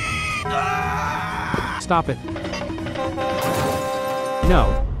 Stop it.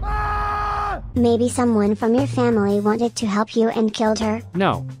 No. Maybe someone from your family wanted to help you and killed her.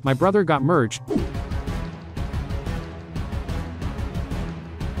 No, my brother got merged.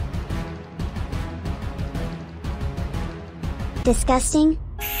 Disgusting?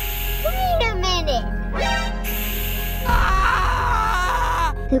 Wait a minute!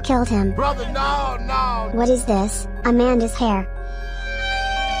 Who killed him? Brother, no. What is this? Amanda's hair.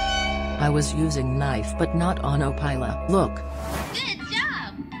 I was using knife but not on Opila. Look. Good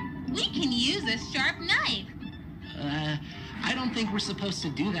job! We can use a sharp knife. I don't think we're supposed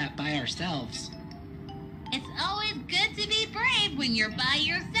to do that by ourselves. It's always good to be brave when you're by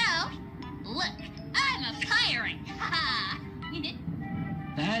yourself. Look, I'm a pirate.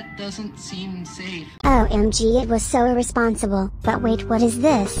 That doesn't seem safe. OMG, it was so irresponsible. But wait, what is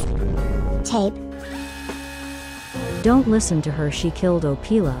this? Tape. Don't listen to her, she killed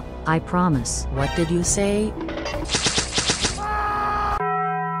Opila, I promise. What did you say?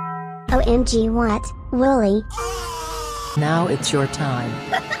 OMG, what? Wooly? Now it's your time.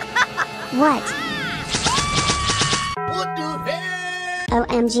 What? What the hell?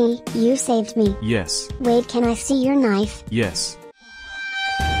 OMG, you saved me. Yes. Wait, can I see your knife? Yes.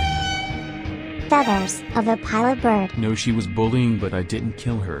 Feathers of a pilot bird. No, she was bullying, but I didn't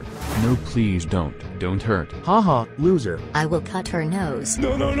kill her. No, please don't. Don't hurt. Haha, loser. I will cut her nose.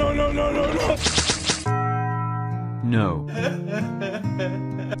 No. No.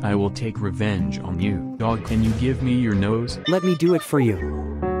 I will take revenge on you. Dog, can you give me your nose? Let me do it for you.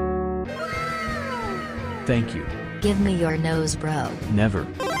 Thank you. Give me your nose, bro. Never.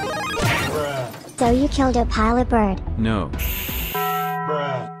 So you killed a pilot bird? No.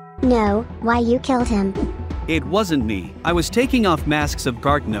 No, why you killed him? It wasn't me. I was taking off masks of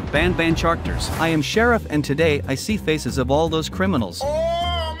Garden of Ban Characters. I am Sheriff and today I see faces of all those criminals.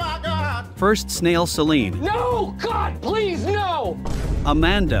 Oh my God! First Snail Celine. No! God, please, no!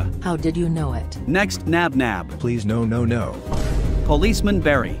 Amanda. How did you know it? Next Nab. Please no. Policeman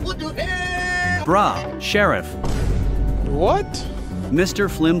Barry. What the hell? Bra, Sheriff. What? Mr.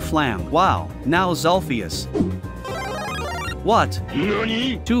 Flim Flam. Wow, now Zulfius. What?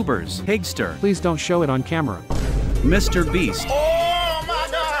 Nani? Tubers. Higster. Please don't show it on camera. Mr. Beast. Oh my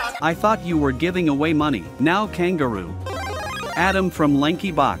God! I thought you were giving away money. Now Kangaroo. Adam from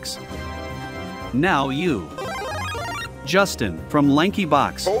Lanky Box. Now you. Justin from Lanky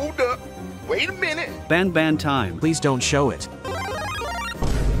Box. Hold up. Wait a minute. Ban time. Please don't show it.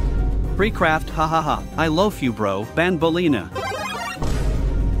 Precraft, hahaha. I loaf you, bro. Banbolina.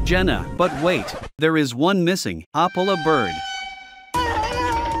 Jenna, but wait. There is one missing. Apollo Bird.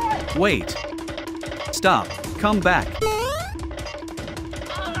 Wait. Stop. Come back.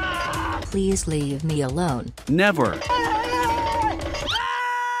 Please leave me alone. Never.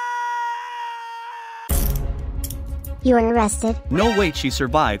 You are arrested. No, wait, she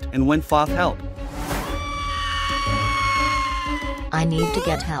survived and went for help. I need to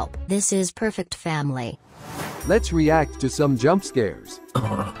get help. This is perfect family. Let's react to some jump scares.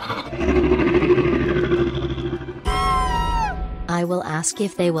 I will ask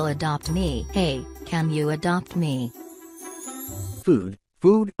if they will adopt me. Hey, can you adopt me? Food.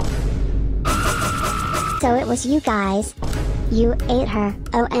 So it was you guys. You ate her,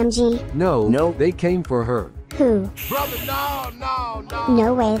 OMG. No, they came for her. Who? Brother, no.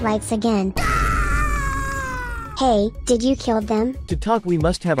 No way, lights again. Hey, did you kill them? To talk we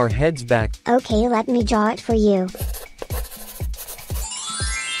must have our heads back. Okay, let me draw it for you.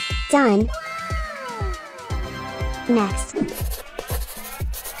 Done. Next.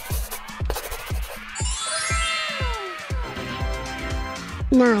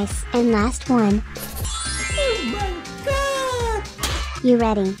 Nice, and last one. Oh my god! You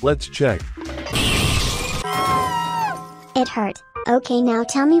ready? Let's check. It hurt. Okay, now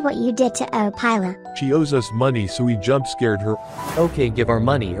tell me what you did to Opila. She owes us money, so we jump scared her. Okay, give our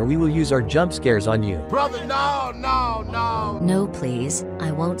money or we will use our jump scares on you. Brother, no. No please,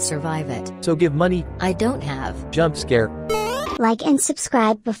 I won't survive it. So give money. I don't have. Jump scare. Like and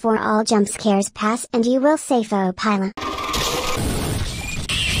subscribe before all jump scares pass and you will save Opila.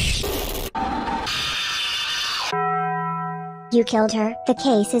 You killed her, the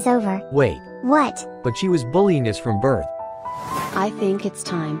case is over. Wait. What? But she was bullying us from birth. I think it's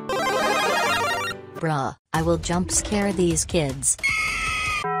time. Bruh, I will jump scare these kids.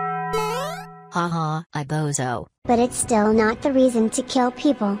 Haha, I bozo. But it's still not the reason to kill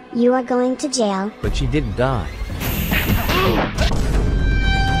people. You are going to jail. But she didn't die.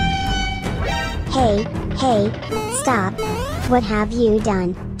 Hey, stop. What have you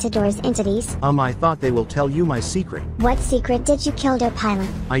done to Doors entities? I thought they will tell you my secret. What secret did you kill Opila?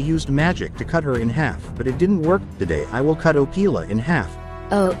 I used magic to cut her in half, but it didn't work. Today I will cut Opila in half.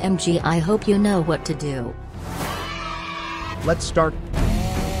 OMG, I hope you know what to do. Let's start.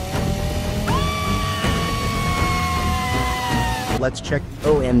 Let's check.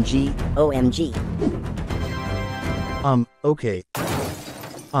 OMG. Okay.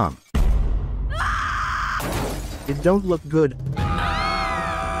 It don't look good.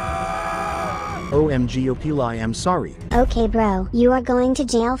 OMG Opila, I am sorry. Okay bro, you are going to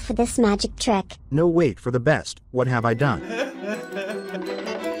jail for this magic trick. No, wait for the best. What have I done?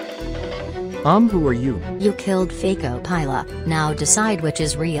 Who are you? You killed fake Opila. Now decide which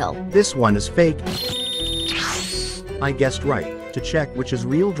is real. This one is fake. I guessed right. To check which is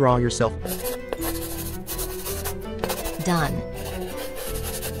real, draw yourself. Done.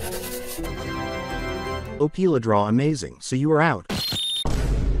 Opila, draw amazing, so you are out.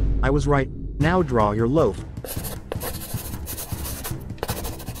 I was right. Now draw your loaf.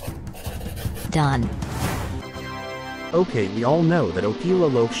 Done. Okay, we all know that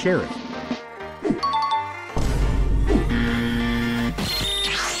Opila loaf sheriff.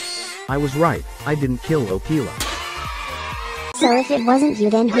 I was right. I didn't kill Opila. So if it wasn't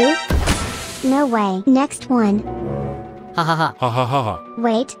you, then who? No way. Next one. Ha ha ha. Ha ha ha ha.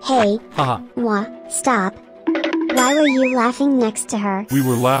 Wait, hey. Haha. Wah, stop. Why were you laughing next to her? We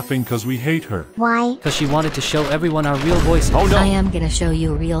were laughing because we hate her. Why? Because she wanted to show everyone our real voices. Oh no! I am gonna show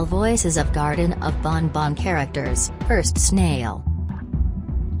you real voices of Garden of Bonbon characters. First, Snail.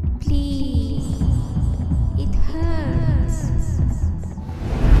 Please. It hurts.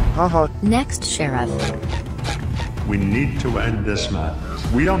 Haha. Next, Sheriff. We need to end this madness.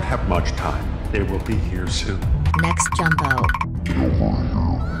 We don't have much time. They will be here soon. Next, Jumbo.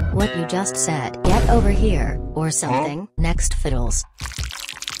 What you just said, get over here, or something. Next, Fiddles.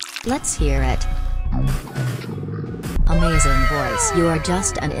 Let's hear it. Amazing voice. You are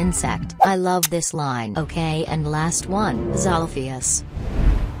just an insect. I love this line. Okay, and last one, Zolphius.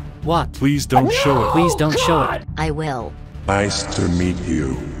 What? Please don't show it. Please don't show it. I will. Nice to meet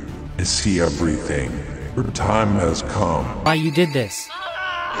you. I see everything. Your time has come. Why you did this?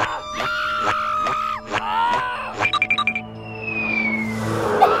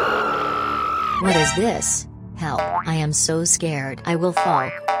 What is this? Help, I am so scared. I will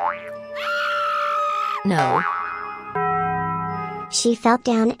fall. No. She fell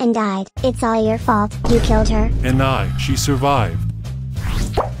down and died. It's all your fault. You killed her. And she survived.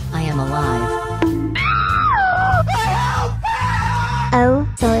 I am alive. Oh,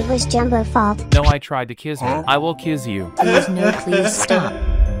 so it was Jumbo's fault. No, I tried to kiss her. I will kiss you. Please, no, please stop.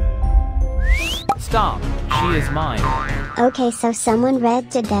 Stop. She is mine. Okay, so someone red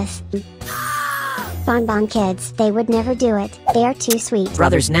did this. Bonbon kids, they would never do it. They are too sweet.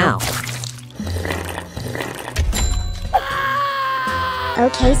 Brothers now.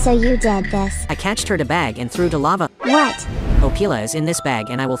 Okay, so you did this. I catched her to bag and threw to lava. What? Opila is in this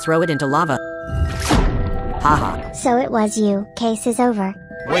bag and I will throw it into lava. Haha. So it was you. Case is over.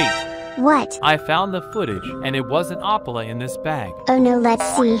 Wait. What? I found the footage, and it wasn't Opila in this bag. Oh no, let's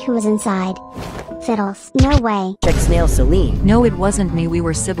see who was inside. Fiddles. No way. Check Snail Celine. No, it wasn't me, we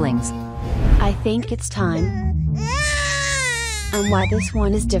were siblings. I think it's time. And why this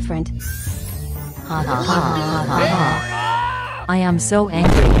one is different. Ha ha ha ha ha ha. I am so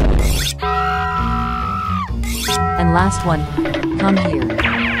angry. And last one. Come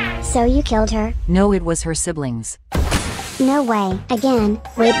here. So you killed her? No, it was her siblings. No way. Again.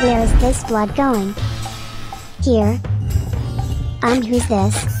 Wait, where is this blood going? Here. Who's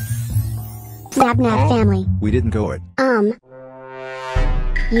this? Nab Nab family. We didn't go it.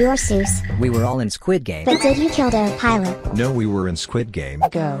 You're Seuss. We were all in Squid Game. But did you kill the pilot? No, we were in Squid Game.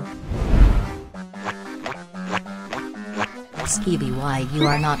 Go. Skeevy, why you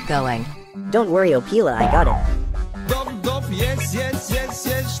are not going? Don't worry, Opila, I got it. Dop, dop, yes, yes, yes,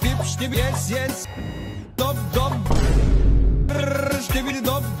 yes, stip, stip, yes, yes. Dop, dop. Stibbity,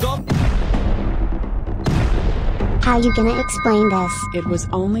 dop, dop. How you gonna explain this? It was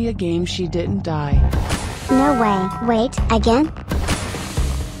only a game, she didn't die. No way. Wait, again?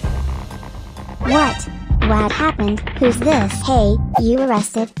 What? What happened? Who's this? Hey, you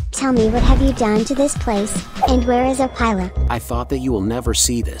arrested. Tell me, what have you done to this place? And where is Opila? I thought that you will never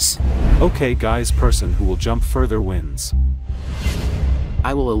see this. Okay guys, person who will jump further wins.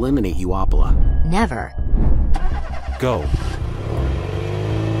 I will eliminate you, Opila. Never. Go.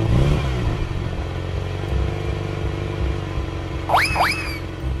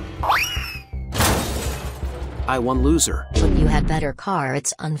 I won, loser. But you had better car,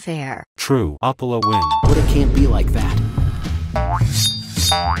 it's unfair. True. Opila win. But it can't be like that.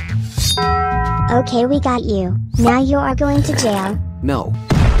 Okay, we got you. Now you are going to jail. No.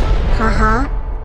 Haha.